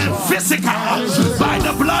and physical, by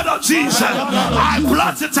the blood of Jesus, I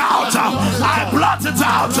blot it out. I blot it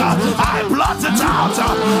out. I blot it out.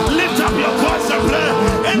 Lift up your voice and pray.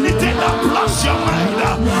 Anything that blocks your mind,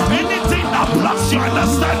 anything that blocks your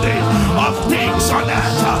understanding of things on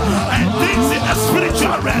earth and things in the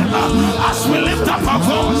spiritual realm, as we lift up our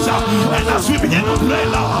voice and as we begin to pray,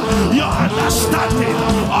 Lord, your understanding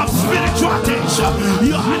of spiritual things,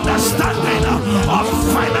 your understanding of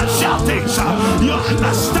financial things, your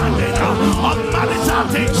understanding of marital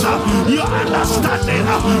things, your understanding,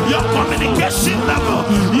 your communication level,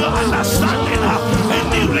 your understanding,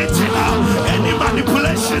 any written, any any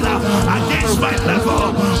manipulation against my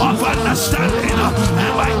level of understanding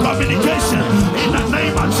and my communication in the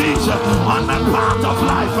name of Jesus on the path of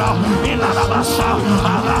life in the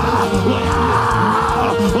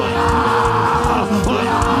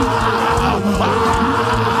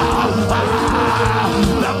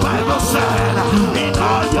Bible said, in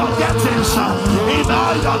all your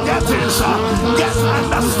gettings, get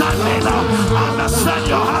understanding. Understand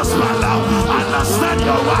your husband, understand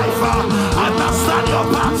your wife, understand your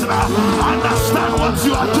partner, understand what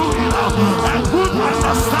you are doing, and good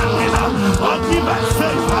understanding of give and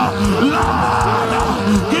favor. Lord,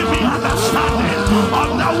 give me understanding of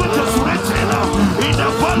that which is written in the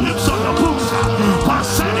volumes of the books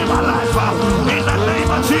concerning my life. In the name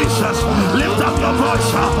of Jesus, lift up your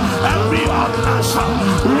voice. Every ordinance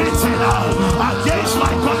written against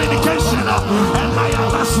my communication and my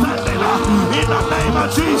understanding, in the name of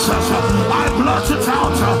Jesus, I blot it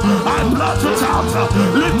out. I blot it out.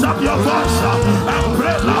 Lift up your voice and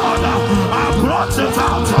pray, Lord. I blot it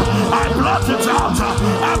out. I blot it out.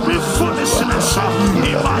 Every foolishness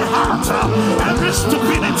in my heart, every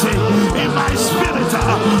stupidity in my spirit,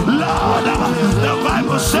 Lord, the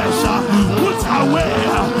Bible says, put away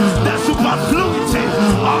the superfluity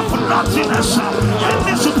of nothingness,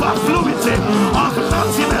 any superfluity of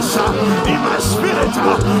nothingness in my spirit,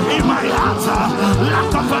 in my heart,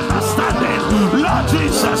 lack of understanding. Lord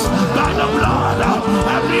Jesus, by the blood,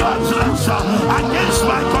 every utterance against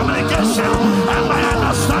my communication and my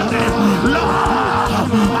understanding, Lord.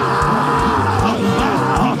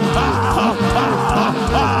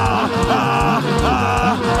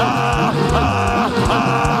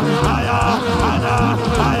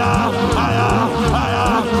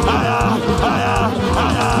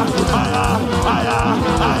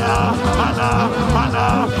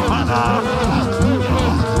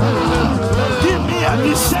 Give me a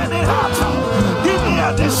descending heart. Give me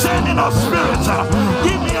a descending of spirit.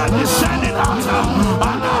 Give me a descending heart.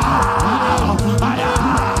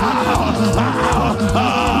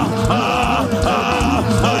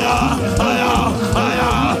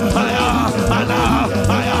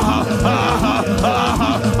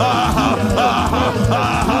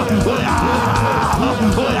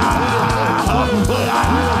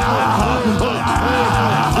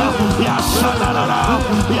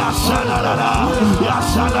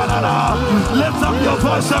 Lift up your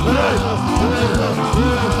voice and pray.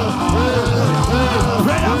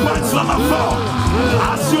 Prayer points number 4.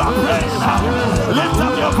 As you are praying, lift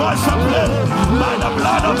up your voice and pray. By the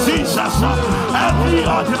blood of Jesus, every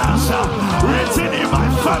ordinance written in my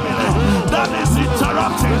family that is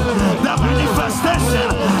interrupting the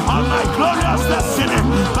manifestation of my glorious destiny,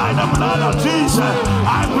 by the blood of Jesus,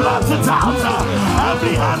 I blot it out.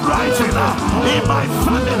 Every handwriting in my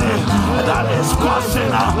family that is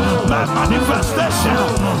causing the manifestation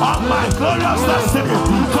of my glorious destiny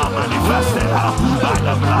from manifesting by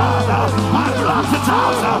the blood, I blot it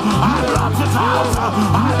out. I blot it out.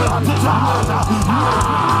 I blot it out.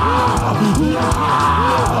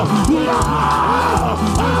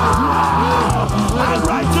 I'm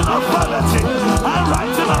writing of poverty. I'm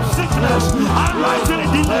writing of sickness. I'm writing in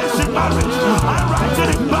delays in marriage. I'm writing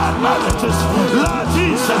in bad marriages. Lord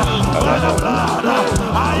Jesus, by the blood,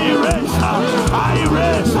 I erase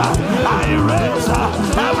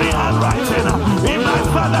every handwriting in my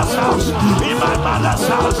father's house, in my mother's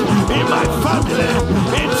house, in my family,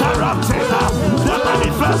 interrupting the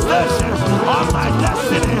manifestation of my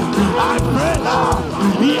destiny. I pray now,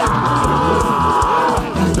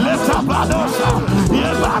 lift up Adosha,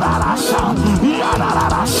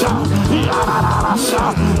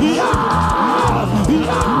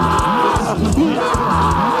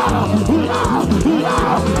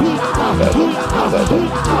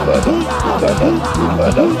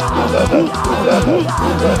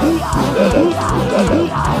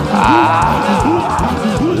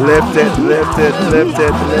 Lift it, lift it, lift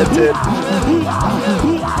it, lift it.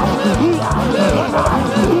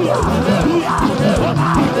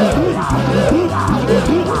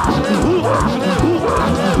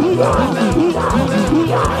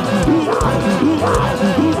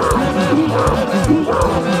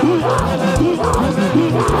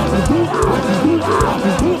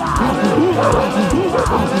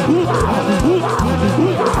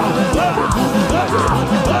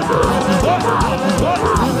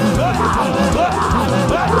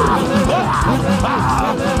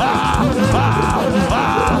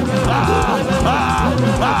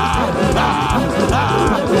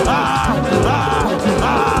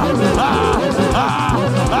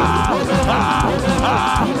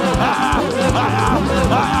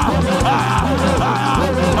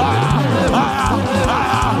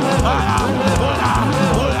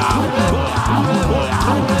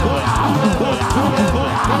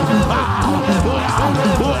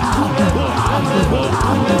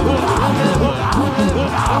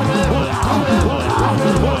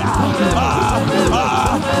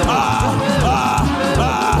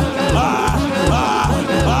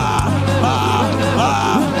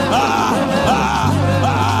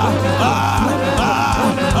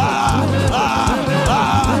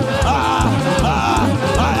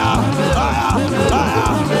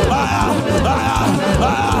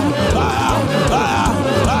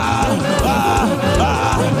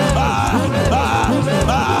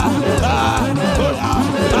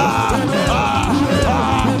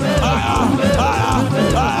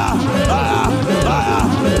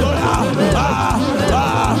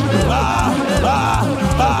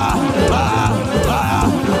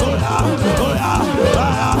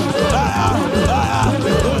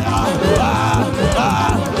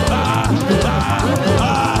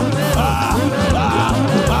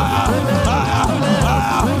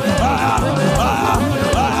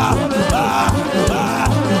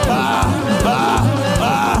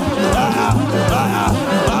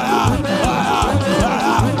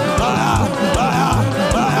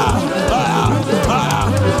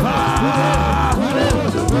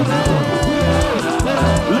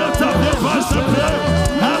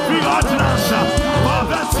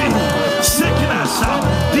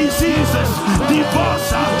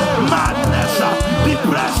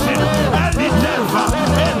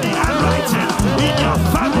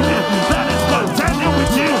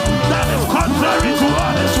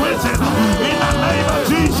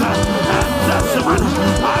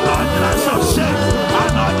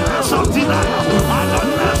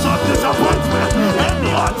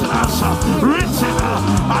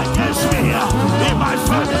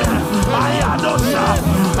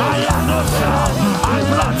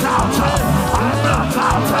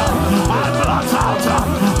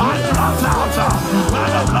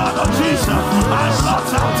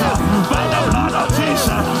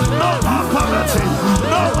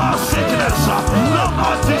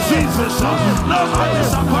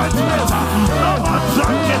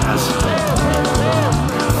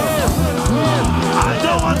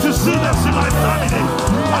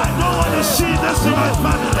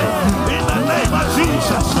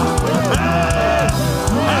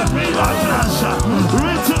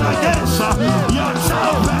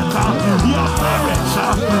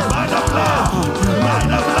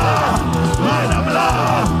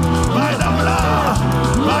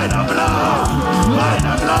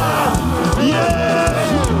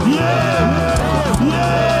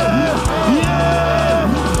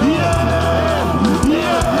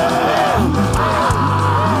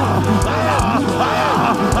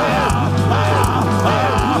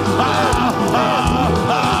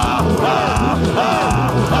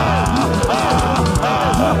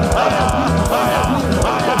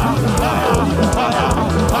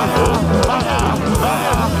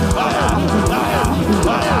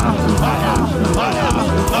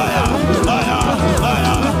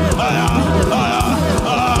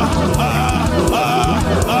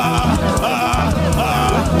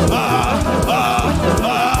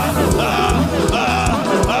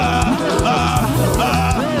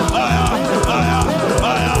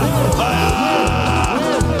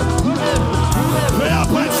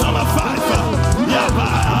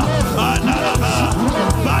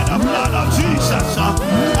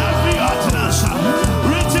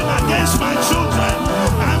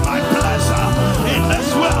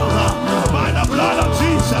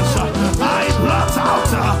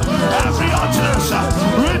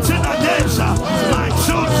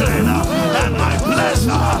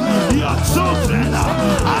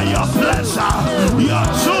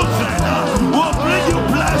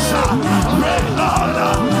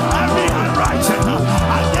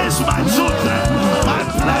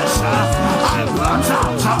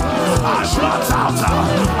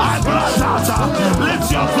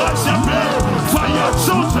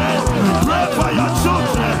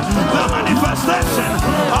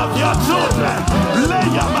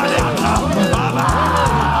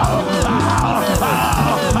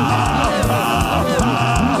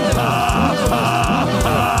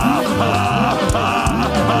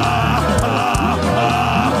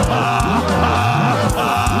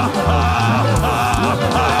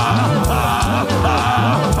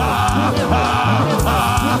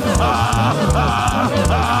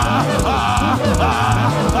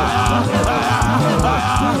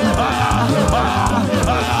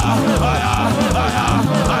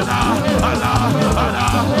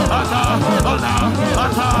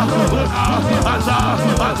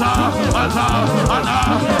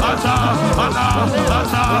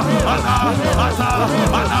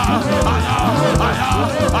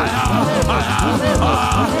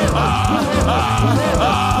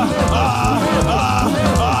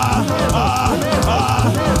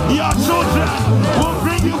 Your children will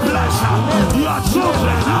bring you pleasure. Your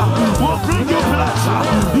children will bring you pleasure.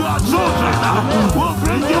 Your children will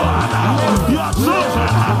bring you honor. Your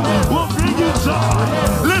children will bring you joy.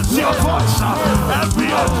 Lift your voice every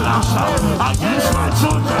clash against my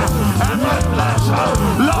children and my pleasure.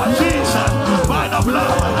 Lord Jesus, by the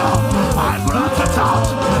blood, I blot it out.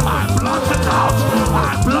 I blot it out.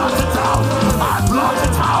 I blot it out. I blot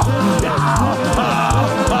it out.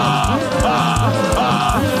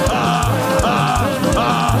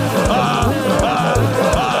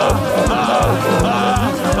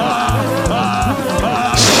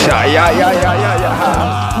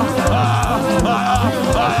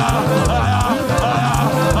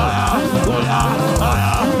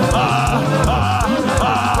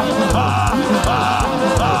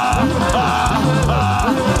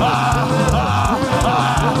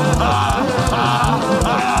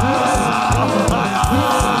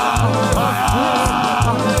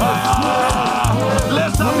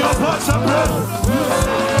 Lift up your voice and pray.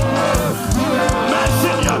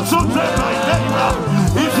 Mention your children by name.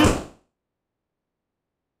 If you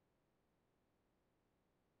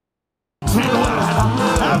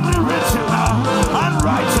every written and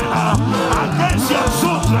writing against your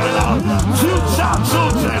children, future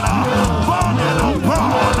children, born and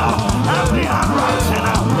unborn, every handwriting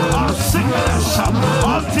of sickness,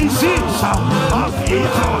 of disease, of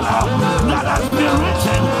evil that has been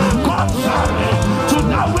written contrary to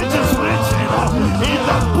that which is written in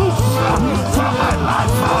the books from my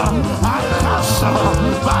life, I cancel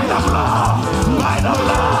by the blood, by the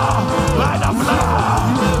blood, by the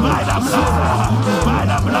blood, by the blood, by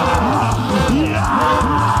the blood.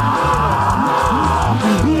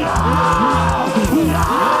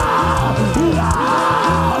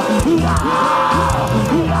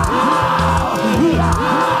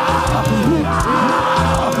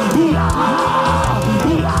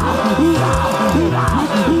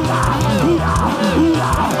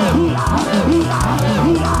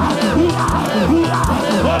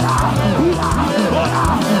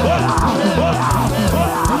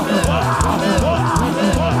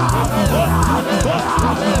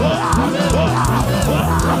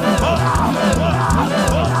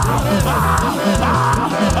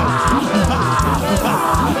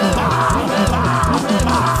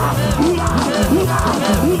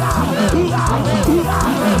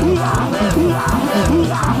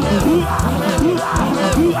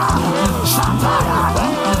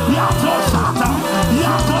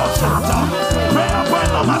 Prayer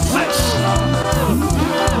point number 6.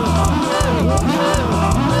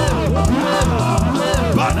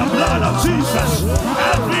 By the blood of Jesus,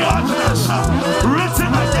 every ordinance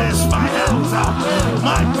written against my health,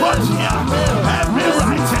 my body, every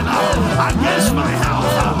writing against my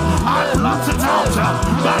health, I blot it out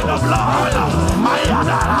by the blood.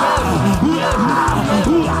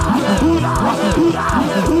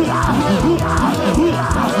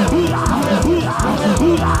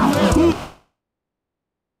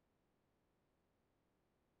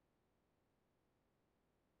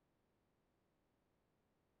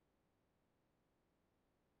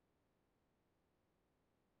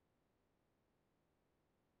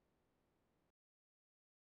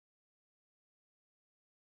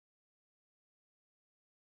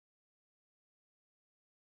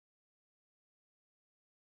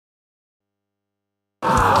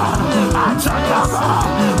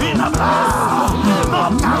 No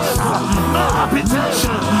cancer, no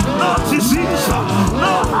hypertension, no disease,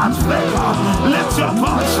 no heart failure. Lift your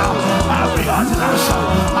voice, every ordinance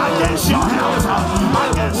against your health,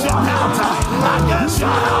 against your health, against your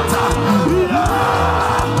health.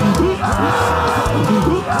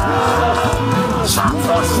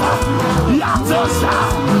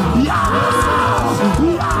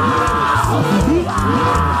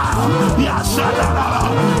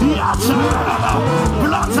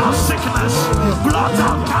 Blot out sickness, blot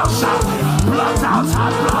out cancer, blot out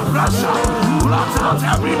high blood pressure, blot out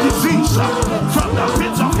every disease from the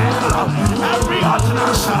pit of hell, every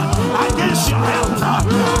ordinance against your health,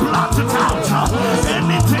 blot it out.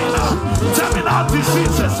 Anything, terminal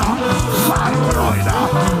diseases, fibroid,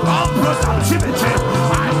 unproductivity,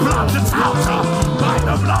 I blot it out by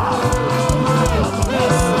the blood.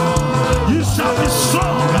 You shall be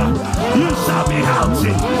strong, you shall be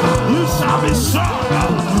healthy, you shall be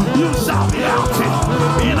strong, you shall be healthy,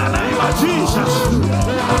 in the name of Jesus.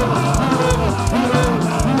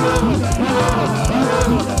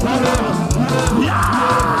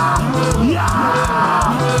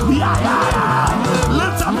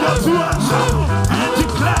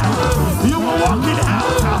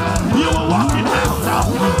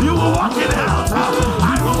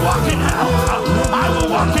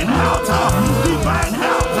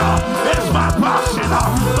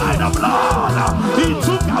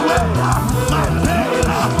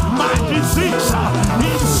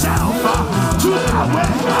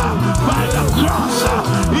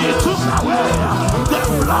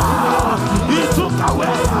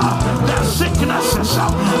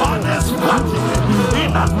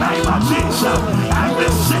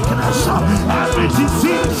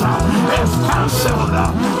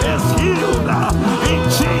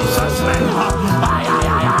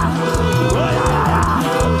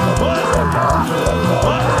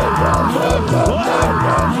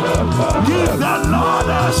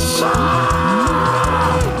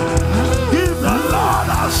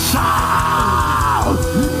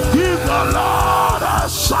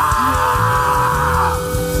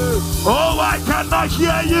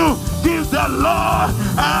 hear you. Give the Lord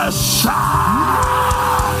a shout.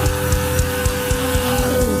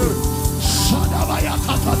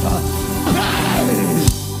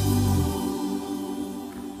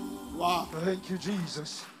 Wow. Thank you,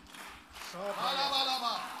 Jesus.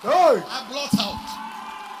 I blot out.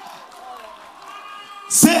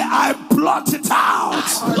 Say, I blot it out.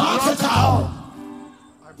 Blot it out.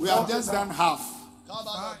 We have just done half.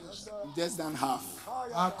 We've just done half.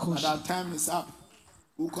 And our time is up.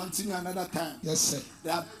 We'll continue another time. Yes, sir.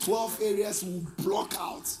 There are 12 areas we'll block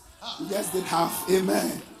out. We just did half.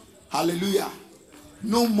 Amen. Hallelujah.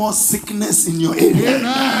 No more sickness in your area.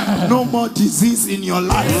 Amen. No more disease in your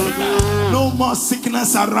life. Amen. No more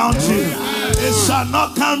sickness around you. It shall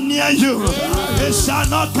not come near you. It shall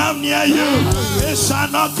not come near you. It shall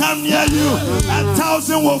not come near you.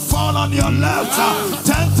 1,000 will fall on your left.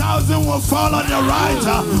 10,000 will fall on your right.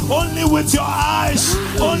 Only with your eyes.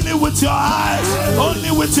 Only with your eyes. Only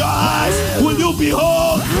with your eyes will you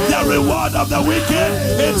behold the reward of the wicked.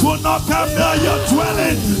 It will not come near your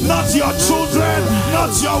dwelling. Not your children.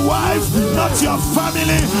 Not your wife. Not your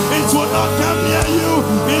family. It will not come near you.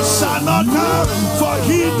 It shall not come. For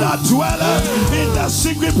he that dwelleth in the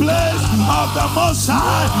secret place of the Most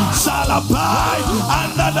High shall abide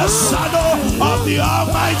under the shadow of the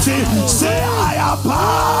Almighty. Say, I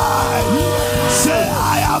abide. Say,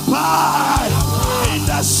 I abide in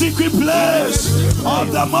the secret place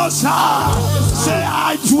of the Most High. Say,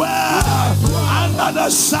 I dwell under the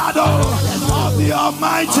shadow of the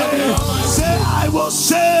Almighty. Say, I will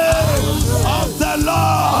say of the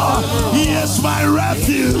Lord, He is my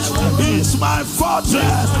refuge, He is my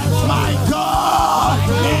fortress, my God.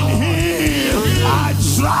 In Him I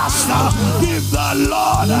trust. Give the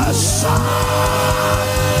Lord a shout.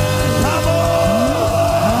 Come on.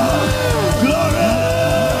 Glory,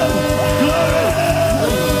 glory,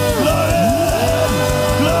 glory,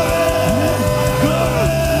 glory,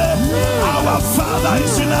 glory. Our Father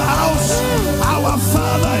is in the house. Our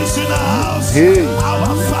Father is in the house. Hey.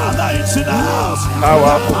 Our Father is in the house.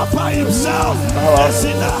 Our The Papa himself is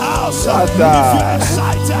in the house. Yes, If sir. you're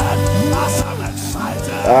excited, as I'm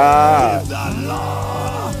excited, give the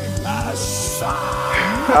Lord a shout.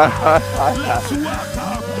 Let's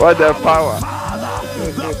welcome What the power. Father,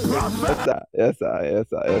 the prophet. Yes, sir. Yes,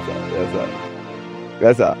 sir. Yes, sir. Yes, sir.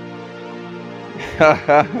 Yes, sir.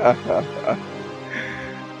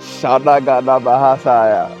 Shadagada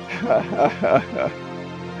Bahasaya.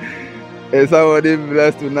 Is somebody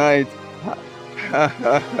blessed tonight?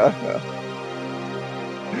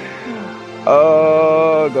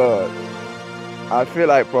 Oh God. I feel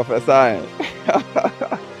like prophesying.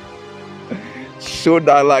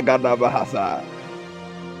 Shodalagada Bahasa.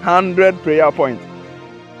 100 prayer points.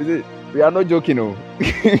 You see, we are not joking, no.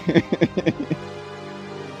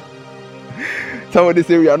 Somebody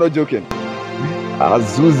say we are not joking.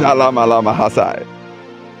 Azuzala Malama Hasai.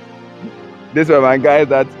 These were my guys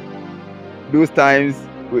that those times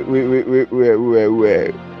we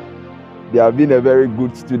they have been a very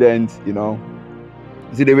good student, you know.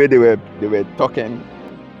 You see the way they were talking,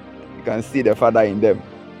 you can see the father in them.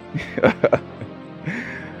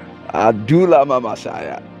 Adula Mama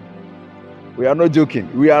Shaya. We are not joking.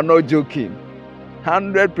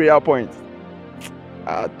 100 prayer points.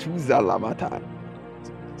 Tuzalamata.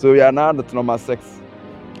 So we are now at number 6.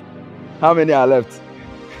 How many are left?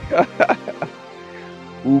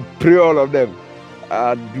 We'll pray all of them.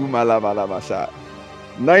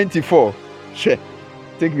 94. She.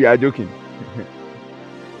 Think we are joking.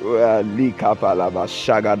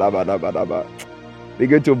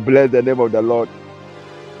 Begin to bless the name of the Lord.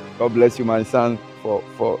 God bless you, my son, for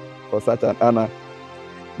such an honor.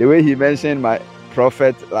 The way he mentioned my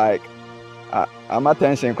prophet, like I'm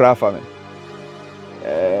attention cry for me.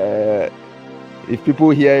 If people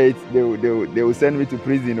hear it, they will send me to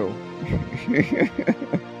prison. Oh.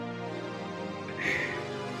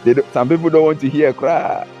 Some people don't want to hear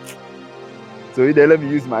cry. So if they let me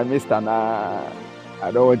use my mister, nah,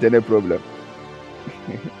 I don't want any problem.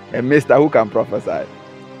 A mister who can prophesy.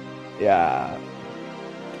 Yeah.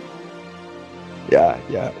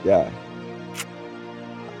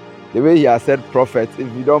 The way he has said prophet,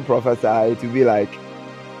 if you don't prophesy, it will be like,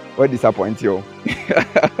 what disappoint you?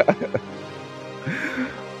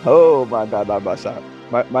 Oh my God, Abasha.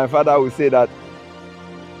 My father will say that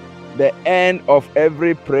the end of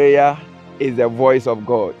every prayer is the voice of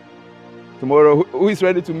God. Tomorrow, who is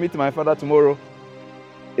ready to meet my father tomorrow?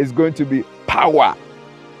 Is going to be power,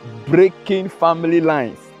 breaking family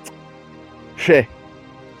lines.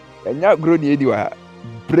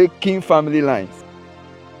 Breaking family lines.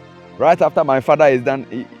 Right after my father is done,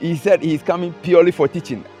 he said he's coming purely for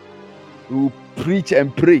teaching. He will preach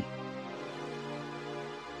and pray.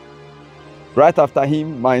 Right after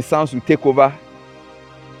him, my sons will take over.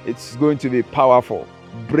 It's going to be powerful.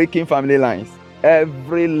 Breaking family lines.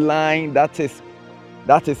 Every line that is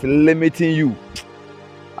limiting you.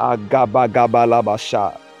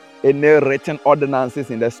 Agabagalabasha. Any written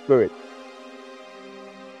ordinances in the spirit.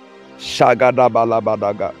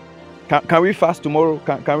 Shagadabalabadaga. Can we fast tomorrow?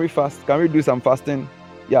 Can we fast? Can we do some fasting?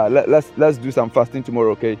 Yeah, let's do some fasting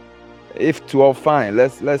tomorrow, okay? If 12, fine.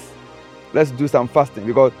 Let's do some fasting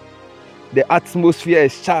because the atmosphere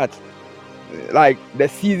is charged. Like the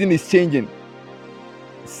season is changing.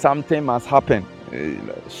 Something must happen.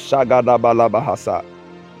 Shagadabalabahasa.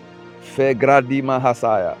 Fegradima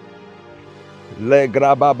hasaya.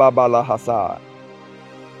 Legrabababala hasa.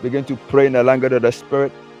 Begin to pray in the language of the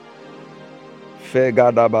spirit.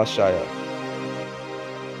 Fegadabashaya.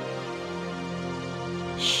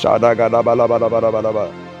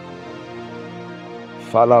 Shadagadabalabalabalabalaba.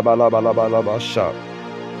 Falabalabalabasha.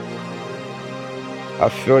 I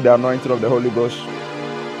feel the anointing of the Holy Ghost.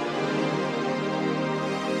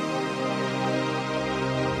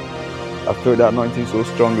 I feel the anointing so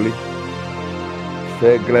strongly.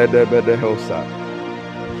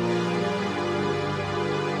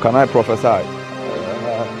 Can I prophesy?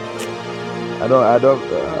 I don't.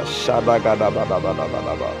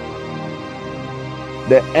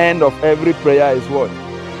 The end of every prayer is what?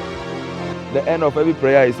 The end of every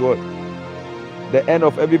prayer is what? The end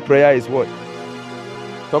of every prayer is what?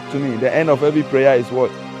 Talk to me. The end of every prayer is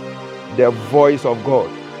what? The voice of God.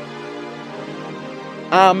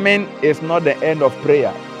 Amen is not the end of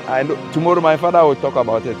prayer. I know tomorrow my father will talk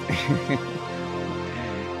about it.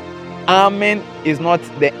 Amen is not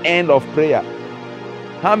the end of prayer.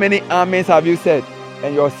 How many amens have you said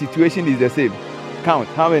and your situation is the same? Count.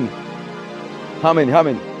 How many? How many? How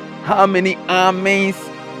many? How many amens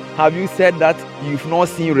have you said that you've not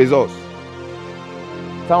seen results?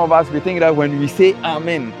 Some of us, we think that when we say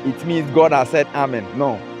amen, it means God has said amen.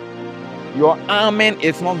 No. Your amen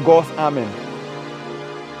is not God's amen.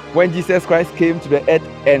 When Jesus Christ came to the earth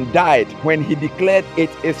and died, when he declared it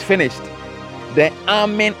is finished, the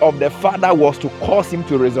amen of the Father was to cause him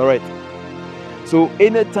to resurrect. So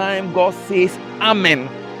anytime God says amen,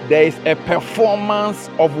 there is a performance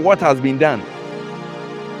of what has been done.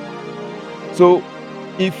 So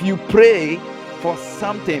if you pray for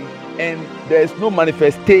something and there is no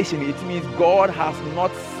manifestation, it means God has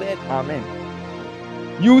not said amen.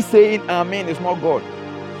 You saying amen is not God.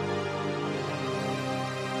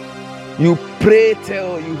 You pray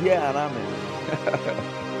till you hear an amen.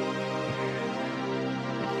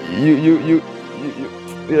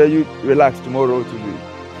 you relax tomorrow to do.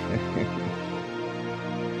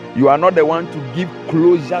 You are not the one to give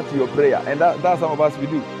closure to your prayer, and that's some of us we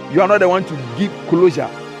do. You are not the one to give closure.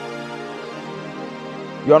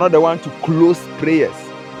 You are not the one to close prayers.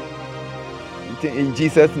 In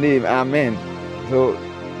Jesus' name, amen. So,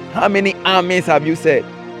 how many amens have you said?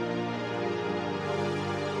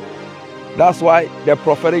 That's why the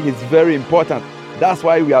prophetic is very important. That's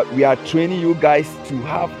why we are training you guys to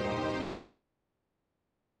have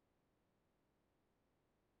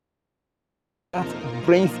that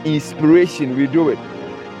brings inspiration. We do it.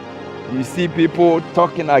 You see people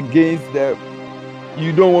talking against the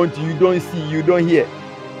you don't want to, you don't see, you don't hear.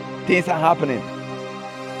 Things are happening.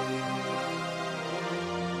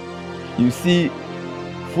 You see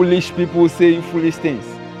foolish people saying foolish things.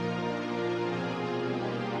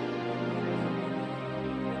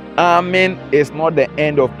 Amen is not the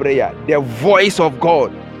end of prayer. The voice of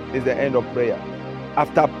God is the end of prayer.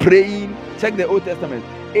 After praying, check the Old Testament.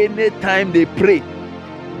 Anytime they pray,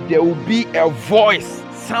 there will be a voice.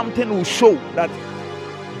 Something will show that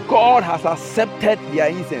God has accepted their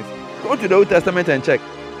incense. Go to the Old Testament and check.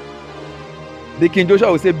 The King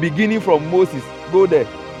Joshua will say, beginning from Moses, go there.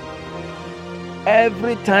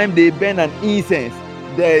 Every time they burn an incense,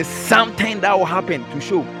 there is something that will happen to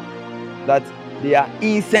show that their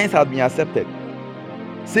incense has been accepted.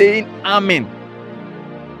 Saying amen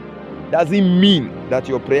doesn't mean that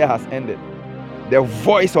your prayer has ended. The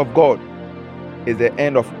voice of God is the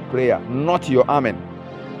end of prayer, not your amen.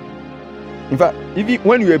 In fact, even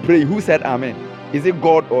when you were praying, who said amen? Is it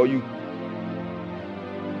God or you?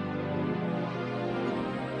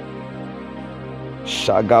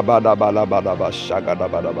 Shagabadabalabadaba,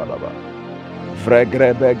 shagadabadabadaba.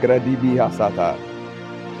 Vregrebegredibihasata.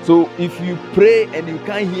 So if you pray and you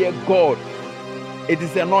can't hear God, it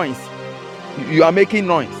is a noise. You are making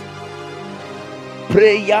noise.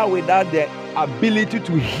 Prayer without the ability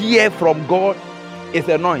to hear from God is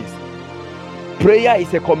a noise. Prayer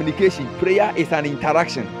is a communication. Prayer is an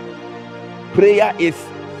interaction. Prayer is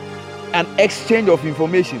an exchange of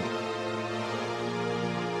information.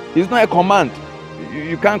 It's not a command.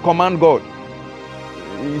 You can't command God.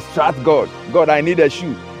 You instruct God. God, I need a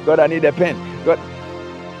shoe. God, I need a pen. God,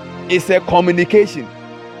 it's a communication.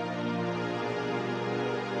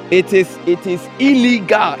 It is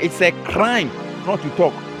illegal. It's a crime not to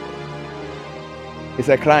talk. It's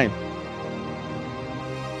a crime.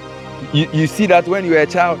 You see that when you're a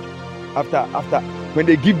child, after when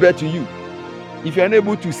they give birth to you, if you're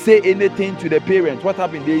unable to say anything to the parents, what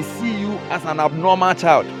happens? They see you as an abnormal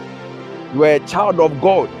child. You are a child of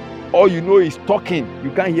God. All you know is talking.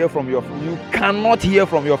 You cannot hear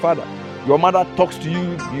from your father. Your mother talks to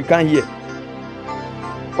you, you can't hear.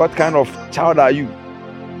 What kind of child are you?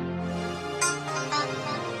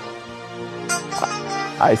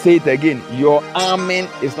 I say it again. Your amen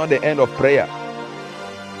is not the end of prayer.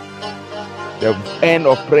 The end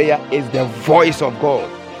of prayer is the voice of God.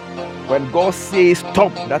 When God says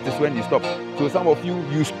stop, that is when you stop. So some of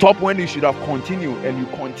you stop when you should have continued, and you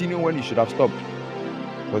continue when you should have stopped,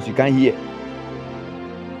 because you can't hear.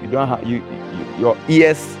 You don't have your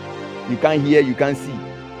ears. You can't hear. You can't see.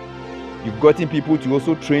 You've gotten people to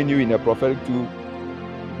also train you in a prophetic tool.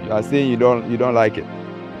 You are saying you don't like it.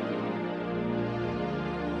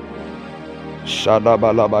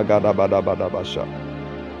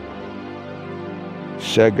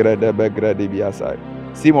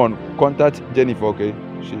 Simon, contact Jennifer, okay?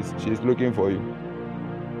 She's looking for you.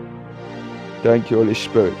 Thank you, Holy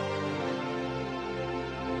Spirit.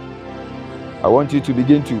 I want you to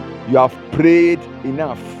begin to, you have prayed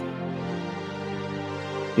enough.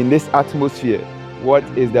 In this atmosphere, what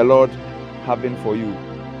is the Lord having for you?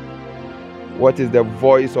 What is the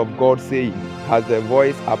voice of God saying? Has the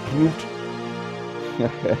voice approved?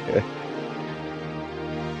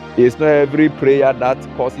 It's not every prayer that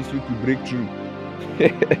causes you to break through.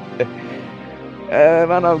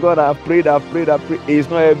 Man of God, I've prayed. It's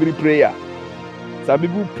not every prayer. Some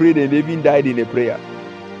people prayed and they even died in a prayer.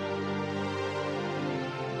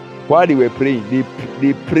 While they were praying,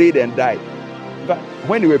 they prayed and died. But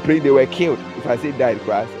when they were praying, they were killed. If I say died,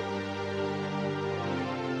 Christ.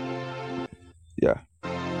 Yeah.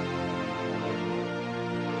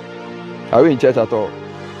 Are we in church at all?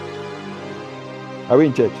 Are we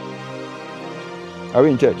in church? Are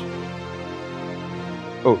we in church?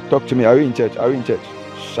 Oh, talk to me. Are we in church? Are we in church?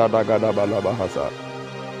 Shadagadabalabahasa.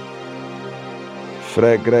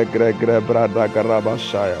 Fregregregre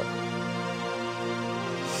bradagarabashaya.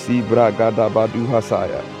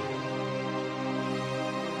 Sibragadabaduhasaya.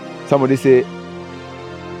 Somebody say,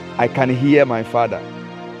 I can hear my father.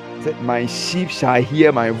 Say, my sheep shall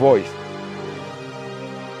hear my voice.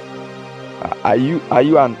 Are you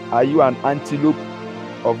an antelope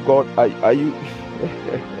of God? Are you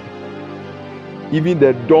even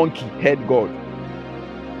the donkey heard God?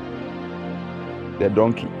 The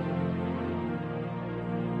donkey.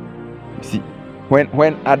 You see,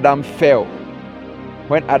 when Adam fell,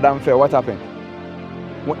 what happened?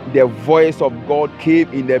 When the voice of God came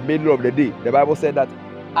in the middle of the day. The Bible said that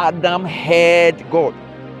Adam heard God.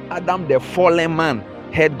 Adam, the fallen man,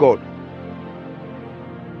 heard God.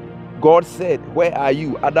 God said, where are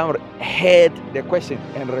you? Adam heard the question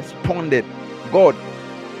and responded, God,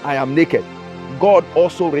 I am naked. God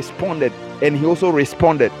also responded, and he also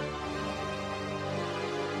responded.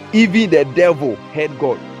 Even the devil heard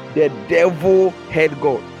God. The devil heard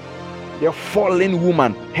God. The fallen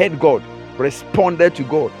woman heard God, responded to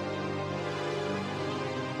God.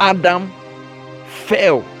 Adam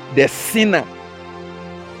fell, the sinner.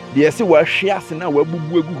 You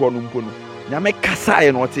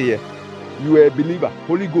are a believer.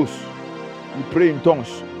 Holy Ghost. You pray in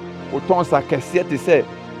tongues. Tongues are to say,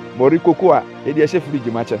 Morikokua,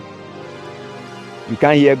 you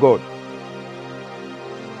can't hear God.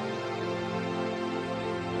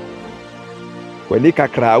 When they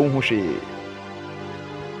cry,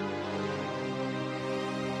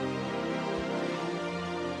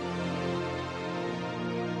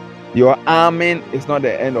 your amen is not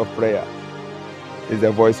the end of prayer. It's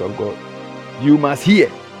the voice of God. You must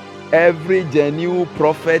hear. Every genuine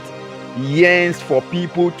prophet yearns for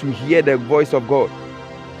people to hear the voice of God.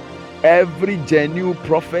 Every genuine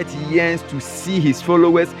prophet yearns to see his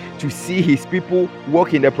followers, to see his people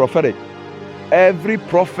walk in the prophetic. Every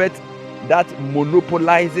prophet that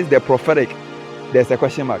monopolizes the prophetic, there's a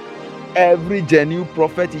question mark. Every genuine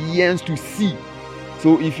prophet yearns to see.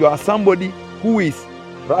 So if you are somebody who is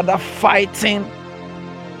rather fighting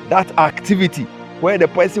that activity where the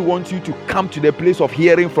person wants you to come to the place of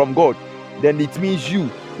hearing from God, then it means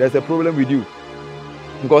there's a problem with you.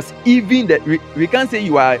 Because even we can't say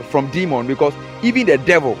you are from demon, because even the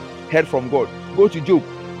devil heard from God. Go to Job.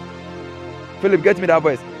 Philip, get me that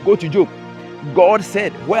verse. Go to Job. God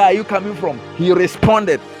said, where are you coming from? He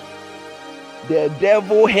responded, the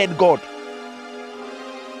devil had God.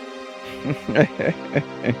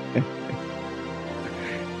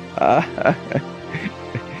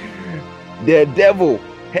 The devil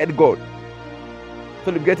had God.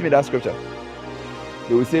 Philip, get me that scripture.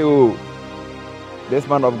 They will say, oh, this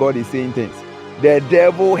man of God is saying things. The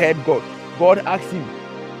devil had God. God asked him,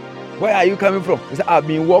 where are you coming from? He said, I've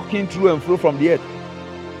been walking through and through from the earth.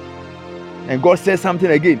 And God said something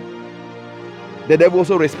again. The devil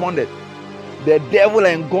also responded. The devil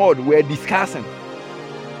and God were discussing.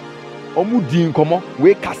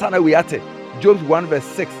 Job 1 verse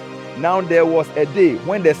 6. Now there was a day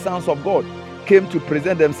when the sons of God came to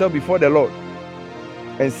present themselves before the Lord,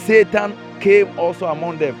 and Satan came also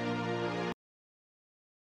among them.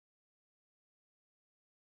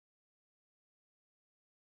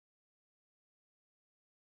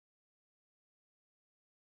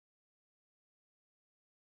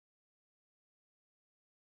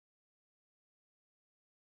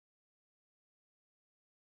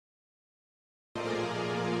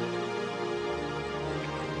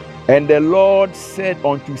 And the Lord said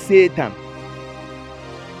unto Satan,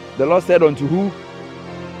 the Lord said unto who?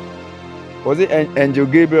 Was it Angel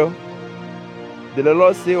Gabriel? Did the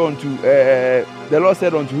Lord say unto, the Lord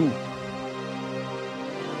said unto who?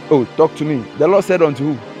 Oh, talk to me. The Lord said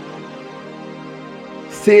unto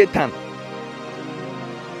who? Satan.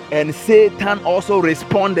 And Satan also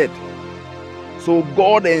responded. So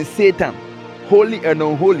God and Satan, holy and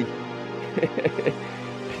unholy,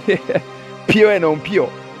 pure and impure,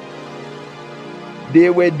 they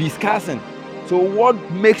were discussing. So what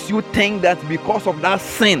makes you think that because of that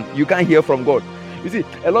sin you can't hear from God? You see,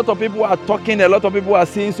 a lot of people are talking, a lot of people are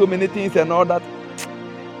saying so many things and all that.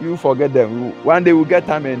 You forget them. One day we'll get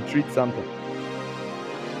time and treat something.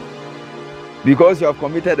 Because you have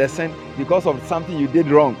committed a sin, because of something you did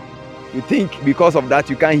wrong, you think because of that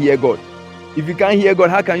you can't hear God. If you can't hear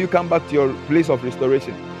God, how can you come back to your place of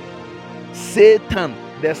restoration? Satan,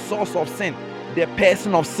 the source of sin, the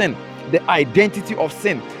person of sin, the identity of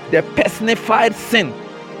sin, the personified sin,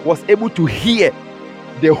 was able to hear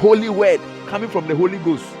the holy word coming from the Holy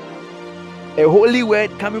Ghost, a holy word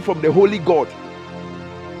coming from the Holy God,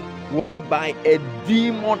 by a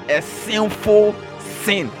demon, a sinful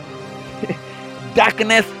sin.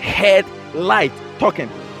 Darkness had light talking.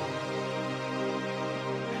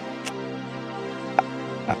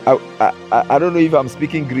 I don't know if I'm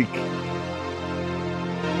speaking Greek.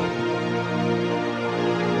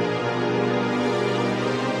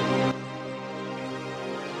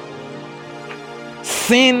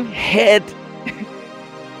 Sin had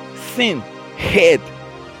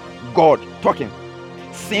God talking.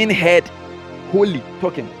 Sin had holy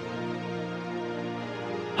talking.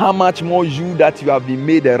 How much more you that you have been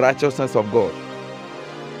made the righteousness of God?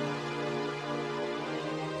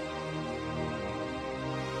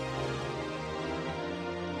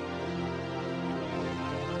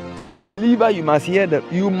 Believer, you must hear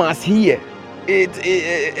that. You must hear.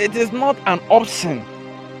 It is not an option.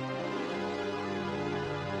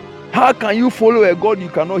 How can you follow a God you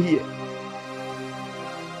cannot hear?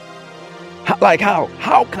 Like how?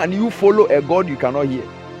 How can you follow a God you cannot hear?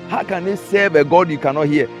 How can you serve a God you cannot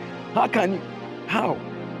hear? How can you? How?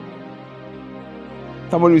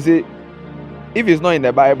 Somebody will say, if it's not in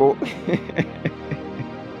the Bible,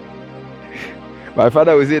 my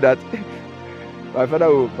father will say that. My father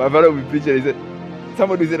will be preaching. He said,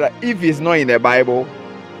 somebody will say that if it's not in the Bible,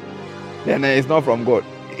 then it's not from God.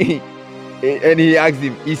 And he asked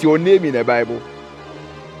him, is your name in the Bible?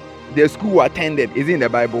 The school you attended is in the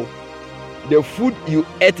Bible. The food you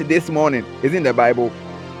ate this morning is in the Bible.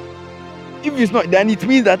 If it's not, then it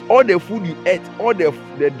means that all the food you ate, all the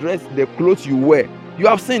dress, the clothes you wear, you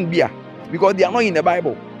have sinned beer, because they are not in the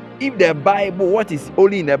Bible. If the Bible, what is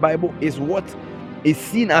only in the Bible is what is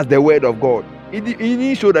seen as the word of God, it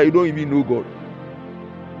didn't show that you don't even know God.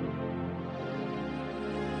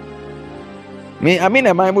 I mean,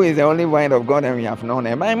 the Bible is the only word of God, and we have known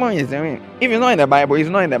the Bible is the way. If it's not in the Bible, it's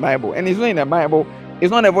not in the Bible, and it's not in the Bible, it's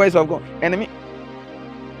not the voice of God. And I mean,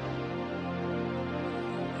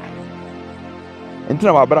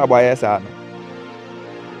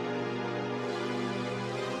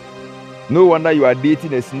 no wonder you are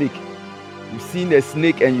dating a snake. You've seen a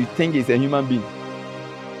snake and you think it's a human being.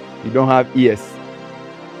 You don't have ears.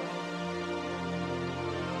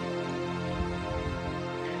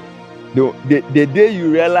 The day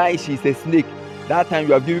you realize she's a snake, that time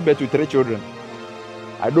you have given birth to 3 children.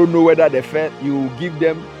 I don't know whether the first you give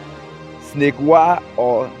them snake wa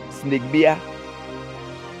or snake beer.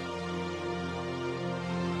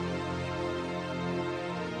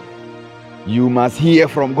 You must hear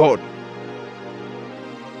from God.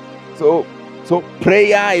 So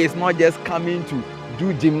prayer is not just coming to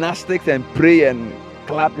do gymnastics and pray and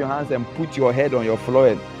clap your hands and put your head on your floor.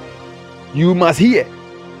 And you must hear.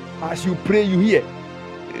 As you pray, you hear.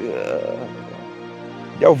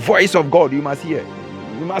 The voice of God, you must hear.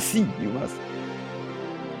 You must see. You must.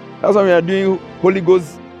 That's why we are doing Holy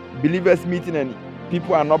Ghost believers meeting and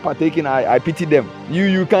people are not partaking. I pity them.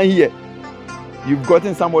 You can't hear. You've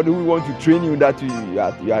gotten somebody who wants to train you that you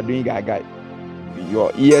are doing guy.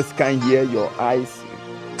 Your ears can't hear, your eyes,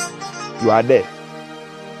 you are there.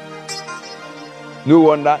 No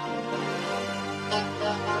wonder.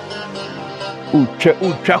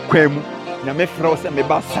 Ucha kwemu na me frɛ sɛ me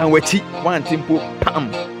ba san wachi one tempo pam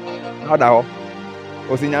na da ho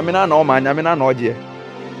o se nyame na o ma nyame na ogye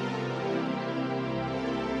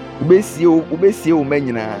ubesie o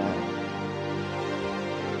manyina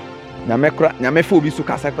nyame fa obi so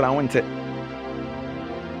kasa kra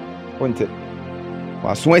wonte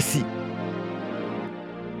waso asi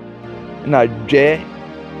na dwe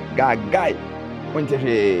gagai wonte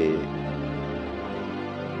hwe.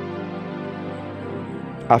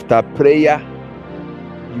 After prayer,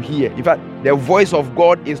 you hear. In fact, the voice of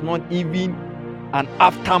God is not even an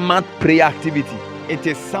aftermath prayer activity. It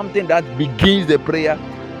is something that begins the prayer,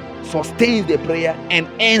 sustains the prayer, and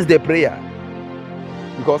ends the prayer.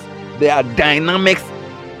 Because there are dynamics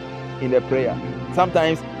in the prayer.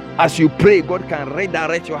 Sometimes, as you pray, God can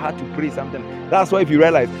redirect your heart to pray something. That's why if you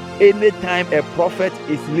realize, anytime a prophet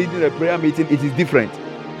is leading a prayer meeting, it is different.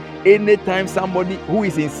 Anytime somebody who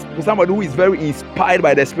is very inspired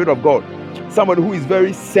by the Spirit of God, somebody who is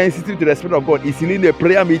very sensitive to the Spirit of God is leading a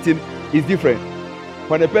prayer meeting, is different.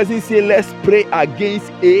 When a person says, let's pray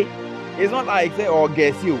against A, it's not like say, oh,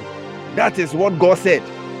 guess you. That is what God said.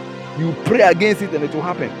 You pray against it and it will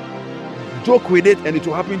happen. Joke with it and it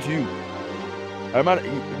will happen to you. I remember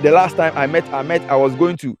the last time I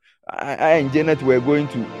and Janet were going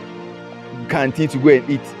to canteen to go and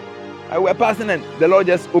eat. I were passing and the Lord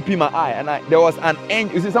just opened my eye and there was an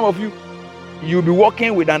angel. You see, some of you'll be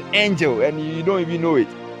walking with an angel and you don't even know it.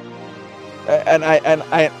 And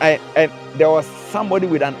there was somebody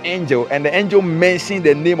with an angel and the angel mentioned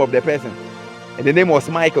the name of the person. And the name was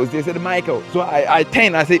Michael. They said, Michael. So I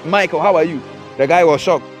turned, I said, Michael, how are you? The guy was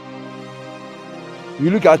shocked. You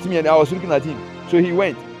look at me and I was looking at him. So he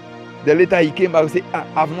went. Then later he came back and said,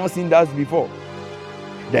 I've not seen that before.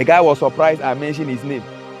 The guy was surprised I mentioned his name.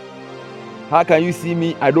 How can you see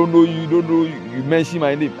me? I don't know you. You don't know you. You mention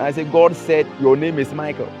my name. I said, God said your name is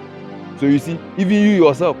Michael. So you see, even you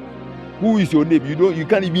yourself, who is your name? You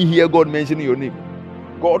can't even hear God mentioning your name.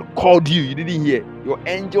 God called you. You didn't hear. Your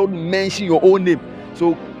angel mentioned your own name.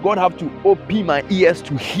 So God have to open my ears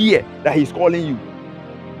to hear that He's calling you.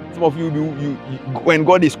 Some of you, when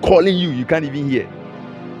God is calling you, you can't even hear.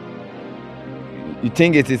 You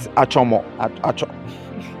think it is achomo.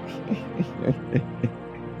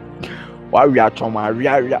 Why we are choma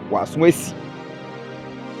ria was wesi.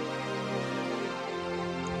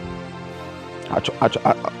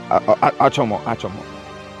 Achomo.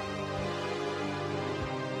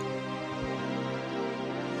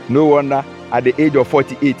 No wonder at the age of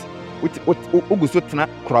 48, what Ugusutna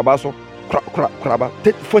Krabaso Kraba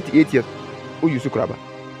 48 years. Who used to Kraba?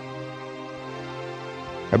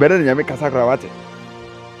 I better than Yamika Sakrawate.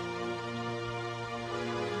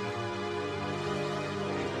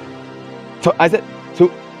 So I said,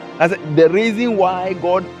 the reason why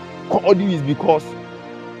God called you is because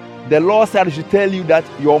the Lord said I should tell you that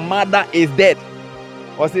your mother is dead.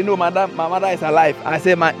 Or say, no, my mother is alive. I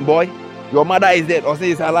say, my boy, your mother is dead. Or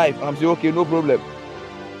say, it's alive. I'm saying, okay, no problem.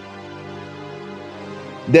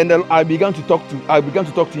 Then I began to talk to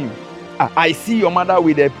him. I see your mother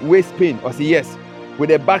with a waist pain. Or say, yes. With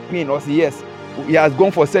a back pain. Or say, yes. He has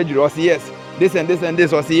gone for surgery. Or say, yes. This and this and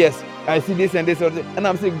this. Or say, yes. I see this and this. And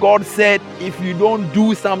I'm saying, God said, if you don't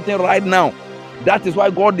do something right now, that is why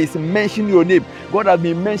God is mentioning your name. God has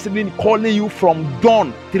been mentioning, calling you from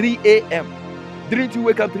dawn, 3 a.m. Didn't you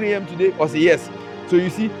wake up 3 a.m. today? Or say, yes. So you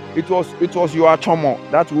see, it was your achomo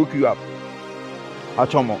that woke you up.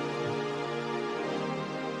 Achomo.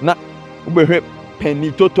 Na ube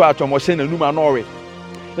penny toto achomo shene numa nore.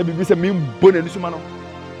 Na bibi se mi mbone nisuma no.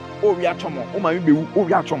 O wi achomo. O ma mi be o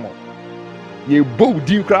wi achomo. Ye bow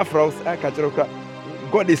din craft for us.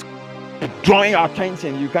 God is drawing our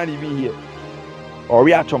attention. You can't even hear. Or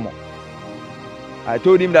we are chomo. I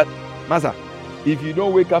told him that, Master, if you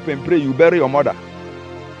don't wake up and pray, you bury your mother.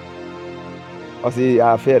 I say,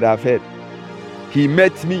 I've heard. He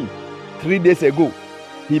met me 3 days ago.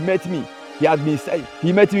 He met me. He had been saying,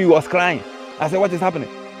 he met me, he was crying. I said, what is happening?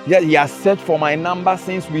 Yet he has searched for my number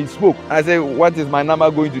since we spoke. I said, what is my number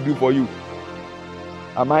going to do for you?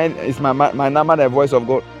 Is my number the voice of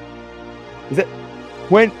God? He said,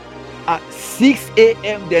 when at 6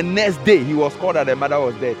 a.m. the next day, he was called that the mother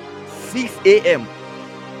was dead. 6 a.m.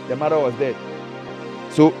 the mother was dead.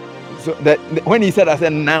 So that when he said, I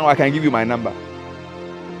said, now I can give you my number.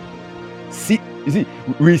 See, you see,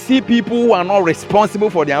 we see people who are not responsible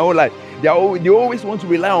for their own life. They always want to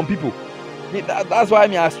rely on people. That's why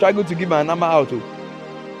I struggle to give my number out.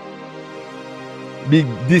 They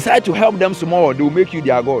decide to help them tomorrow, they will make you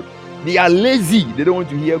their God. They are lazy, they don't want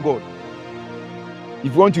to hear God.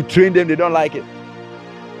 If you want to train them, they don't like it.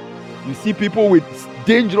 You see people with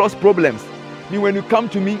dangerous problems. When you come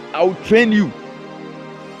to me, I will train you.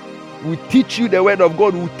 We teach you the word of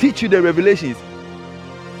God, we will teach you the revelations.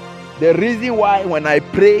 The reason why when I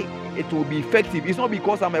pray, it will be effective. It's not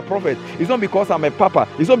because I'm a prophet. It's not because I'm a papa.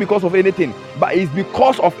 It's not because of anything. But it's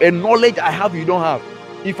because of a knowledge I have you don't have.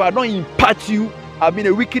 If I don't impart you, I've been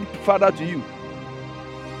a wicked father to you.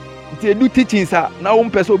 If you do teachings, now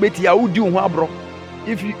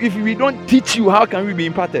if we don't teach you, how can we be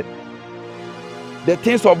imparted? The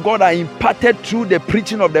things of God are imparted through the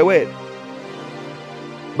preaching of the word.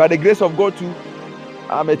 By the grace of God too,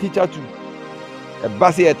 I'm a teacher too. A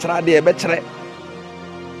basi a trade a betre.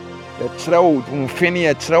 A treo unfini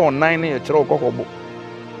a treo 9 a treo kokobo.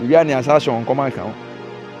 We are near Sashon command count.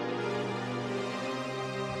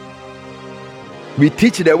 We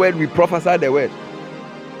teach the word, we prophesy the word.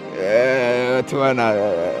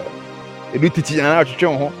 You teach an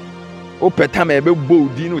chon. O petame a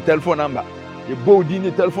bold dino telephone number. A bold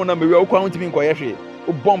dino telephone number. We are going to be in Koyashi.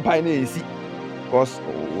 O bomb pine see. Because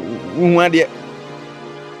one day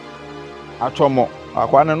Achomo,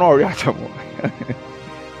 Aquana no Achomo.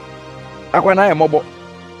 Aquana mobile.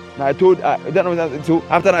 I told so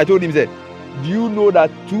after I told him, said, do you know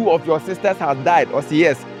that 2 of your sisters have died? Or say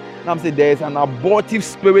yes. And I'm saying there is an abortive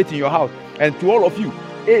spirit in your house. And to all of you,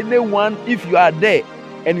 anyone, if you are there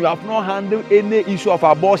and you have not handled any issue of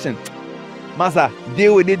abortion, Master,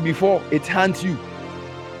 deal with it before it hands you.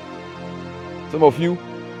 Some of you,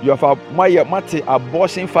 you have a mate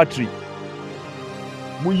abortion factory.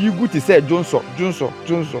 When you go to say Johnson.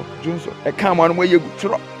 A come on where you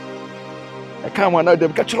go. A come on out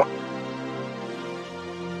them catch.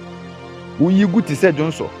 When you go to say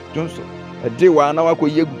Johnson. A day one hour go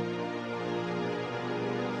you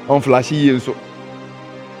on flashy years so.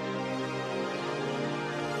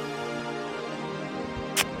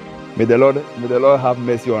 May the Lord have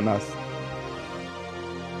mercy on us.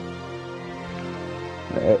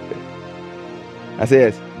 I say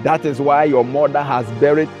yes. That is why your mother has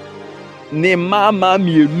buried. The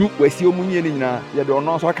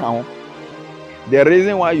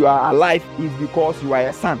reason why you are alive is because you are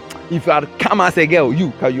a son. If you had come as a girl, you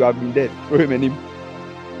have been dead.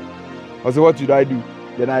 I said, what should I do?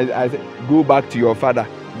 Then I said, go back to your father.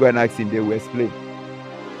 Go and ask him. They will explain.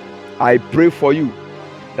 I pray for you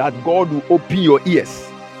that God will open your ears.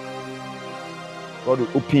 God will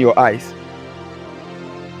open your eyes.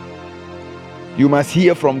 You must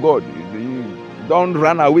hear from God. Don't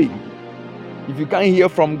run away. If you can't hear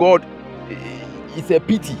from God, it's a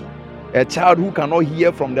pity. A child who cannot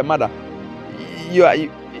hear from the mother, you are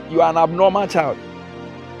an abnormal child.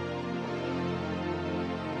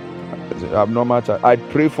 Abnormal child. I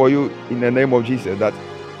pray for you in the name of Jesus that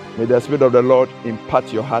may the Spirit of the Lord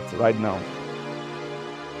impart your heart right now.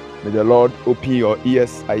 May the Lord open your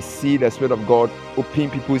ears. I see the Spirit of God open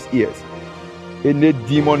people's ears. Any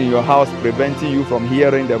demon in your house preventing you from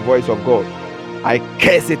hearing the voice of God, I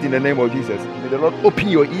curse it in the name of Jesus. May the Lord open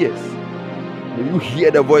your ears. May you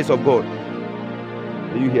hear the voice of God.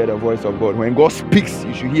 May you hear the voice of God. When God speaks,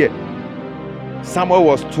 you should hear. Samuel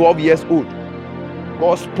was 12 years old.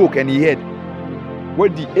 God spoke and he heard.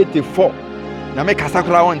 What the 84? Na me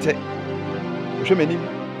kasakura wonte. Ohwe mani.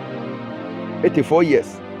 84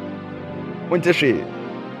 years. Wonte hwe.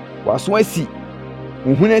 Waso asi.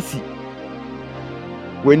 Ohun asi.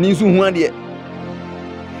 Wani nso hu ade.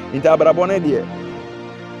 Nta abrabọ na de.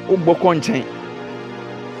 Ogboko nchen.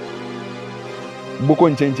 Boko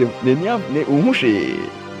nchen. Ne ohun hwe.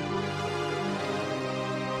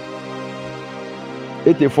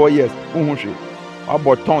 84 years. Ohun hwe.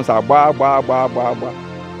 About tons agba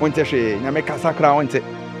wonte hwe nyame kasa kra wonte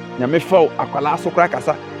nyame fell akwala so kra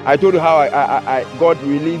kasa. I told you how I God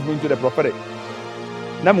released me into the prophetic.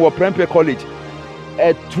 Now we were Prempeh College.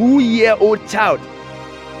 A 2-year-old child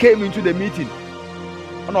came into the meeting.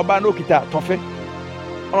 Ono ba no kita tofe.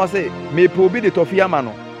 Ono say me probe the tofe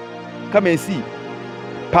amano. Come and see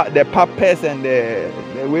the purpose and the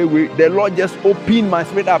way the Lord just opened my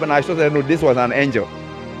spirit up and I saw that no, this was an angel.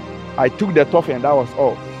 I took the toffee and that was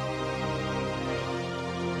all.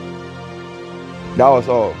 That was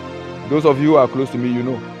all. Those of you who are close to me, you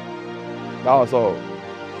know. That was all.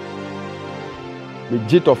 The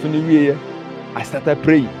jet of anyway, I started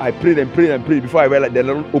praying. I prayed and prayed and prayed before I realized the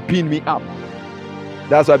Lord opened me up.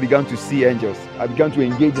 That's why I began to see angels. I began to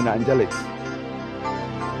engage in angelics.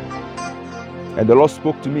 And the Lord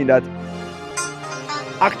spoke to me that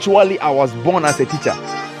actually I was born as a teacher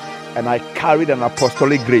and I carried an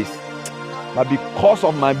apostolic grace. But because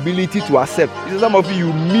of my ability to accept, some of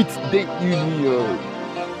you meet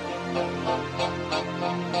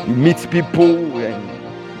you meet people, and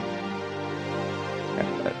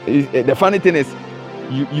the funny thing is,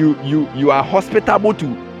 you are hospitable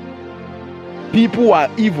to people who are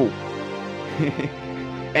evil,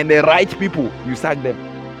 and the right people you sack them.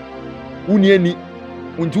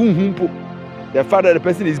 The fact that the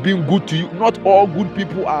person is being good to you, not all good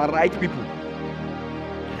people are right people.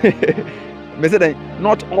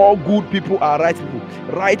 Not all good people are right people.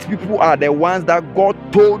 Right people are the ones that God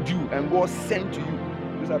told you and God sent to you.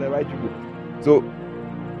 Those are the right people. So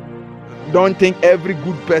don't think every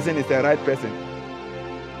good person is the right person.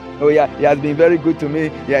 Oh yeah, he has been very good to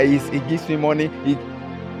me. Yeah, he gives me money.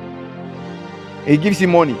 He gives you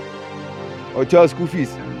money or tell school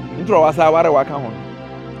fees. Intro was our work on.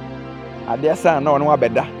 I dare say no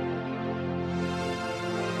better.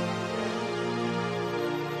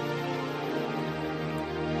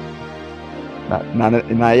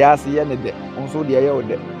 Na ya se ye ne de onso de ye o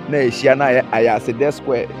de na ehia na ya se de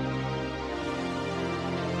square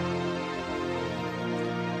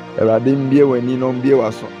erade mbie wani no mbie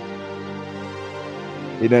waso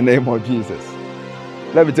in the name of Jesus.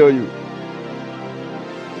 Let me tell you,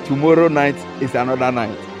 tomorrow night is another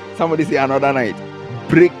night. Somebody say another night.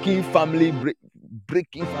 Breaking family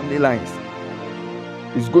lines.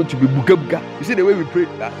 It's going to be buga. You see the way we pray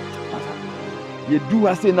that. You do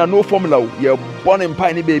as say no formula. You're born in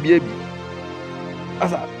piny baby.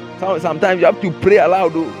 Sometimes you have to pray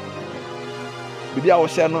aloud. Baby, I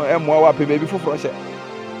was sharing no baby for fresh.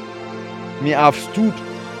 Me, I've stood.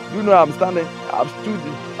 You know I'm standing. I've stood.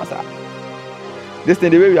 This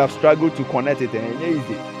thing, the way we have struggled to connect it, and it's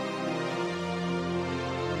easy.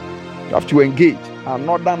 You have to engage.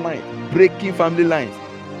 Another night, breaking family lines.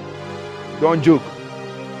 Don't joke.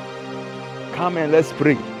 Come and let's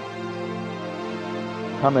pray.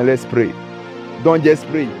 Come and let's pray. Don't just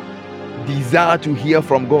pray. Desire to hear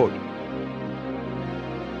from God.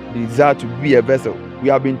 Desire to be a vessel. We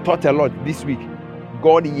have been taught a lot this week.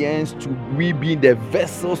 God yearns to we be the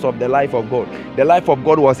vessels of the life of God. The life of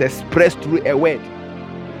God was expressed through a word.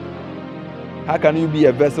 How can you be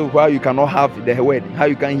a vessel while you cannot have the word? How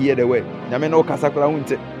you can hear the word? Nyame kasakura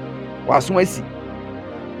wunte. Waswesi.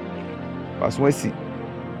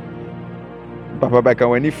 Papa baka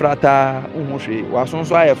weni frata umuhwe.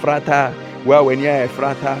 Wasonso aye frata. Wa weni aye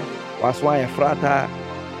frata. Waswa aye frata.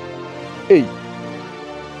 Hey.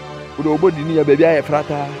 Udo obodi ni ya baby aye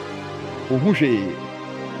frata. Umuhwe.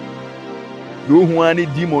 Do huani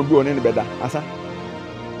demon do ne beda. Asa.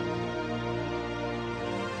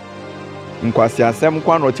 Nkwasi asem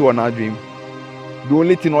kwa no ti wona adwem. The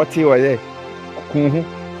only thing what you there,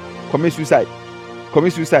 commit suicide.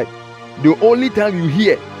 The only time you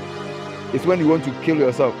hear is when you want to kill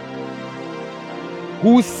yourself.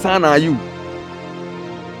 Whose son are you?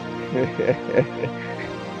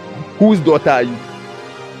 Whose daughter are you?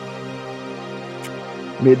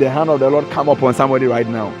 May the hand of the Lord come upon somebody right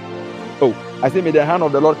now. Oh, I say may the hand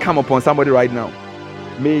of the Lord come upon somebody right now.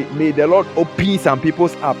 May the Lord open some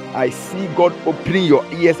people's up. I see God opening your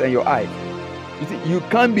ears and your eyes. You see, you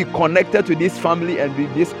can't be connected to this family and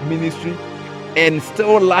this ministry and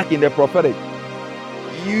still lack in the prophetic.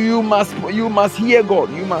 You must hear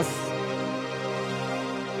God. You must.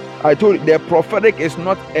 I told you, the prophetic is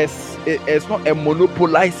not a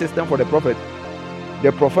monopolized system for the prophet.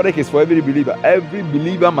 The prophetic is for every believer. Every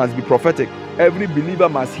believer must be prophetic. Every believer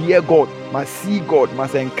must hear God, must see God,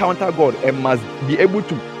 must encounter God, and must be able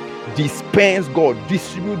to dispense God,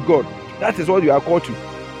 distribute God. That is what you are called to.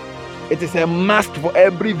 It is a must for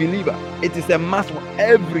every believer. It is a must for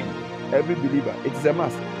every believer. It is a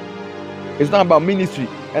must. It's not about ministry.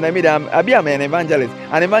 And I mean, I'm an evangelist.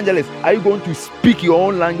 An evangelist, are you going to speak your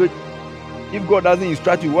own language? If God doesn't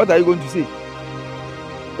instruct you, what are you going to say?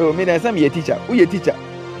 Oh, me, I'm a teacher. Who is a teacher?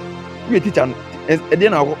 Who is a teacher? And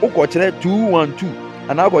then I'll go 212,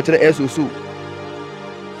 and I'll go to SOSO.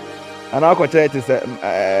 And I'll go to it is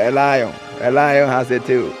a lion. A lion has a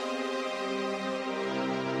tail.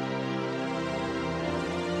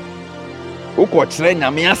 Who kyerɛ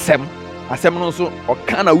nyame asɛm no nso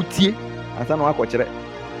ɔka na wotie ansa na wakɔ kyerɛ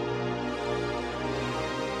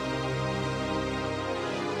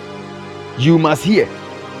You must hear.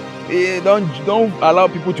 Don't allow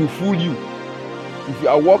people to fool you. If you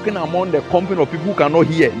are walking among the company of people who cannot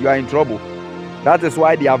hear, you are in trouble. That is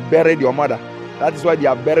why they have buried your mother. That is why they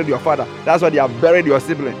have buried your father. That's why they have buried your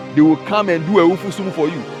sibling. They will come and do a ufusum for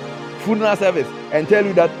you, funeral service, and tell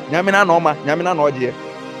you that nyamina noma, nyamina noje.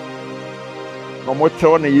 No more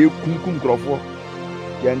throne ye kumkum krofo.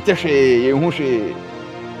 Yenteshe yehushe.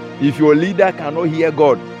 If your leader cannot hear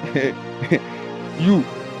God, you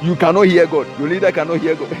cannot hear God. Your leader cannot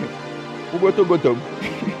hear God.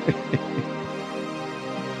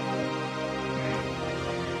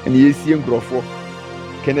 And you see him grow for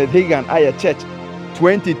Kenneth Hagin, Aya Church,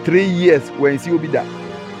 23 years when he will be there.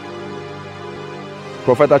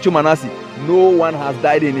 Prophet Achumanasi, no one has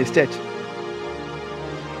died in his church.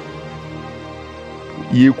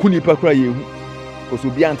 Ye kuni pakra ye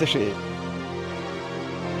kosubi anteshe.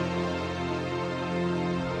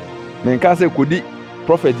 Menka se kodi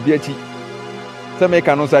prophet bi achi. Se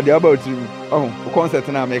meka no say about you. Oh, concert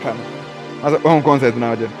na meka no. As a concert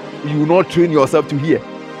na je. You will not train yourself to hear.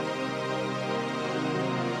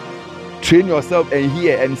 Train yourself and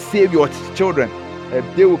hear and save your children. A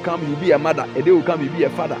day will come, you'll be a mother. A day will come, you'll be a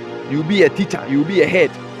father. You'll be a teacher. You'll be a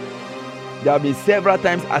head. There have been several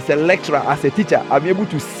times as a lecturer, as a teacher, I'm able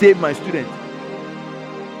to save my students.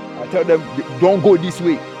 I tell them, don't go this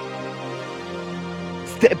way.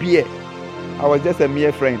 Step here. I was just a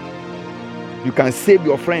mere friend. You can save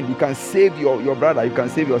your friend. You can save your brother. You can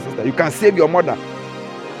save your sister. You can save your mother.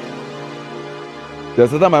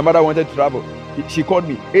 There's a time my mother wanted to travel. She called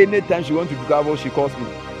me. Anytime she wants to travel, she calls me.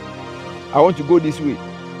 I want to go this way.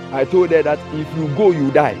 I told her that if you go, you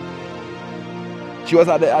die. She was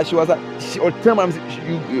at the, she was tell me,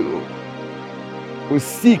 you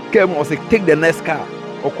see, came or say, take the next car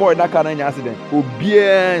or call that car in accident. Or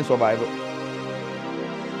bien survival.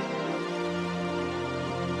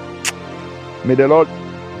 May the Lord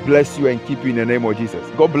bless you and keep you in the name of Jesus.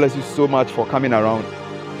 God bless you so much for coming around.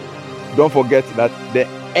 Don't forget that the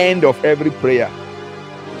end of every prayer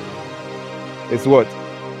is what?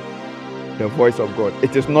 The voice of God.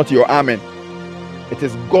 It is not your amen. It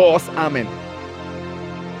is God's amen.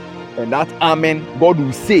 And that amen, God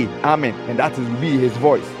will say amen. And that will be his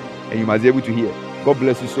voice. And you must be able to hear. God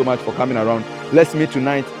bless you so much for coming around. Let's meet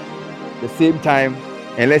tonight the same time.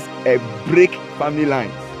 And let's break family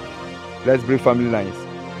lines. Let's break family lines.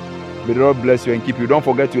 May the Lord bless you and keep you. Don't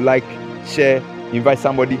forget to like, share, invite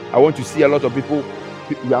somebody. I want to see a lot of people.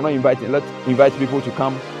 We are not inviting. Let's invite people to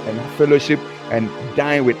come and fellowship and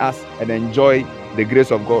dine with us and enjoy the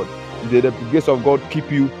grace of God. May the grace of God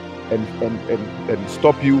keep you and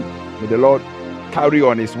stop you. May the Lord carry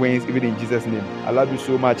on his wings even in Jesus' name. I love you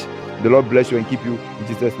so much. The Lord bless you and keep you in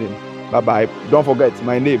Jesus' name. Bye-bye. Don't forget,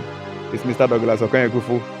 my name is Mr. Douglas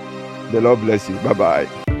Okoye-Kufu. The Lord bless you.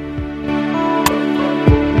 Bye-bye.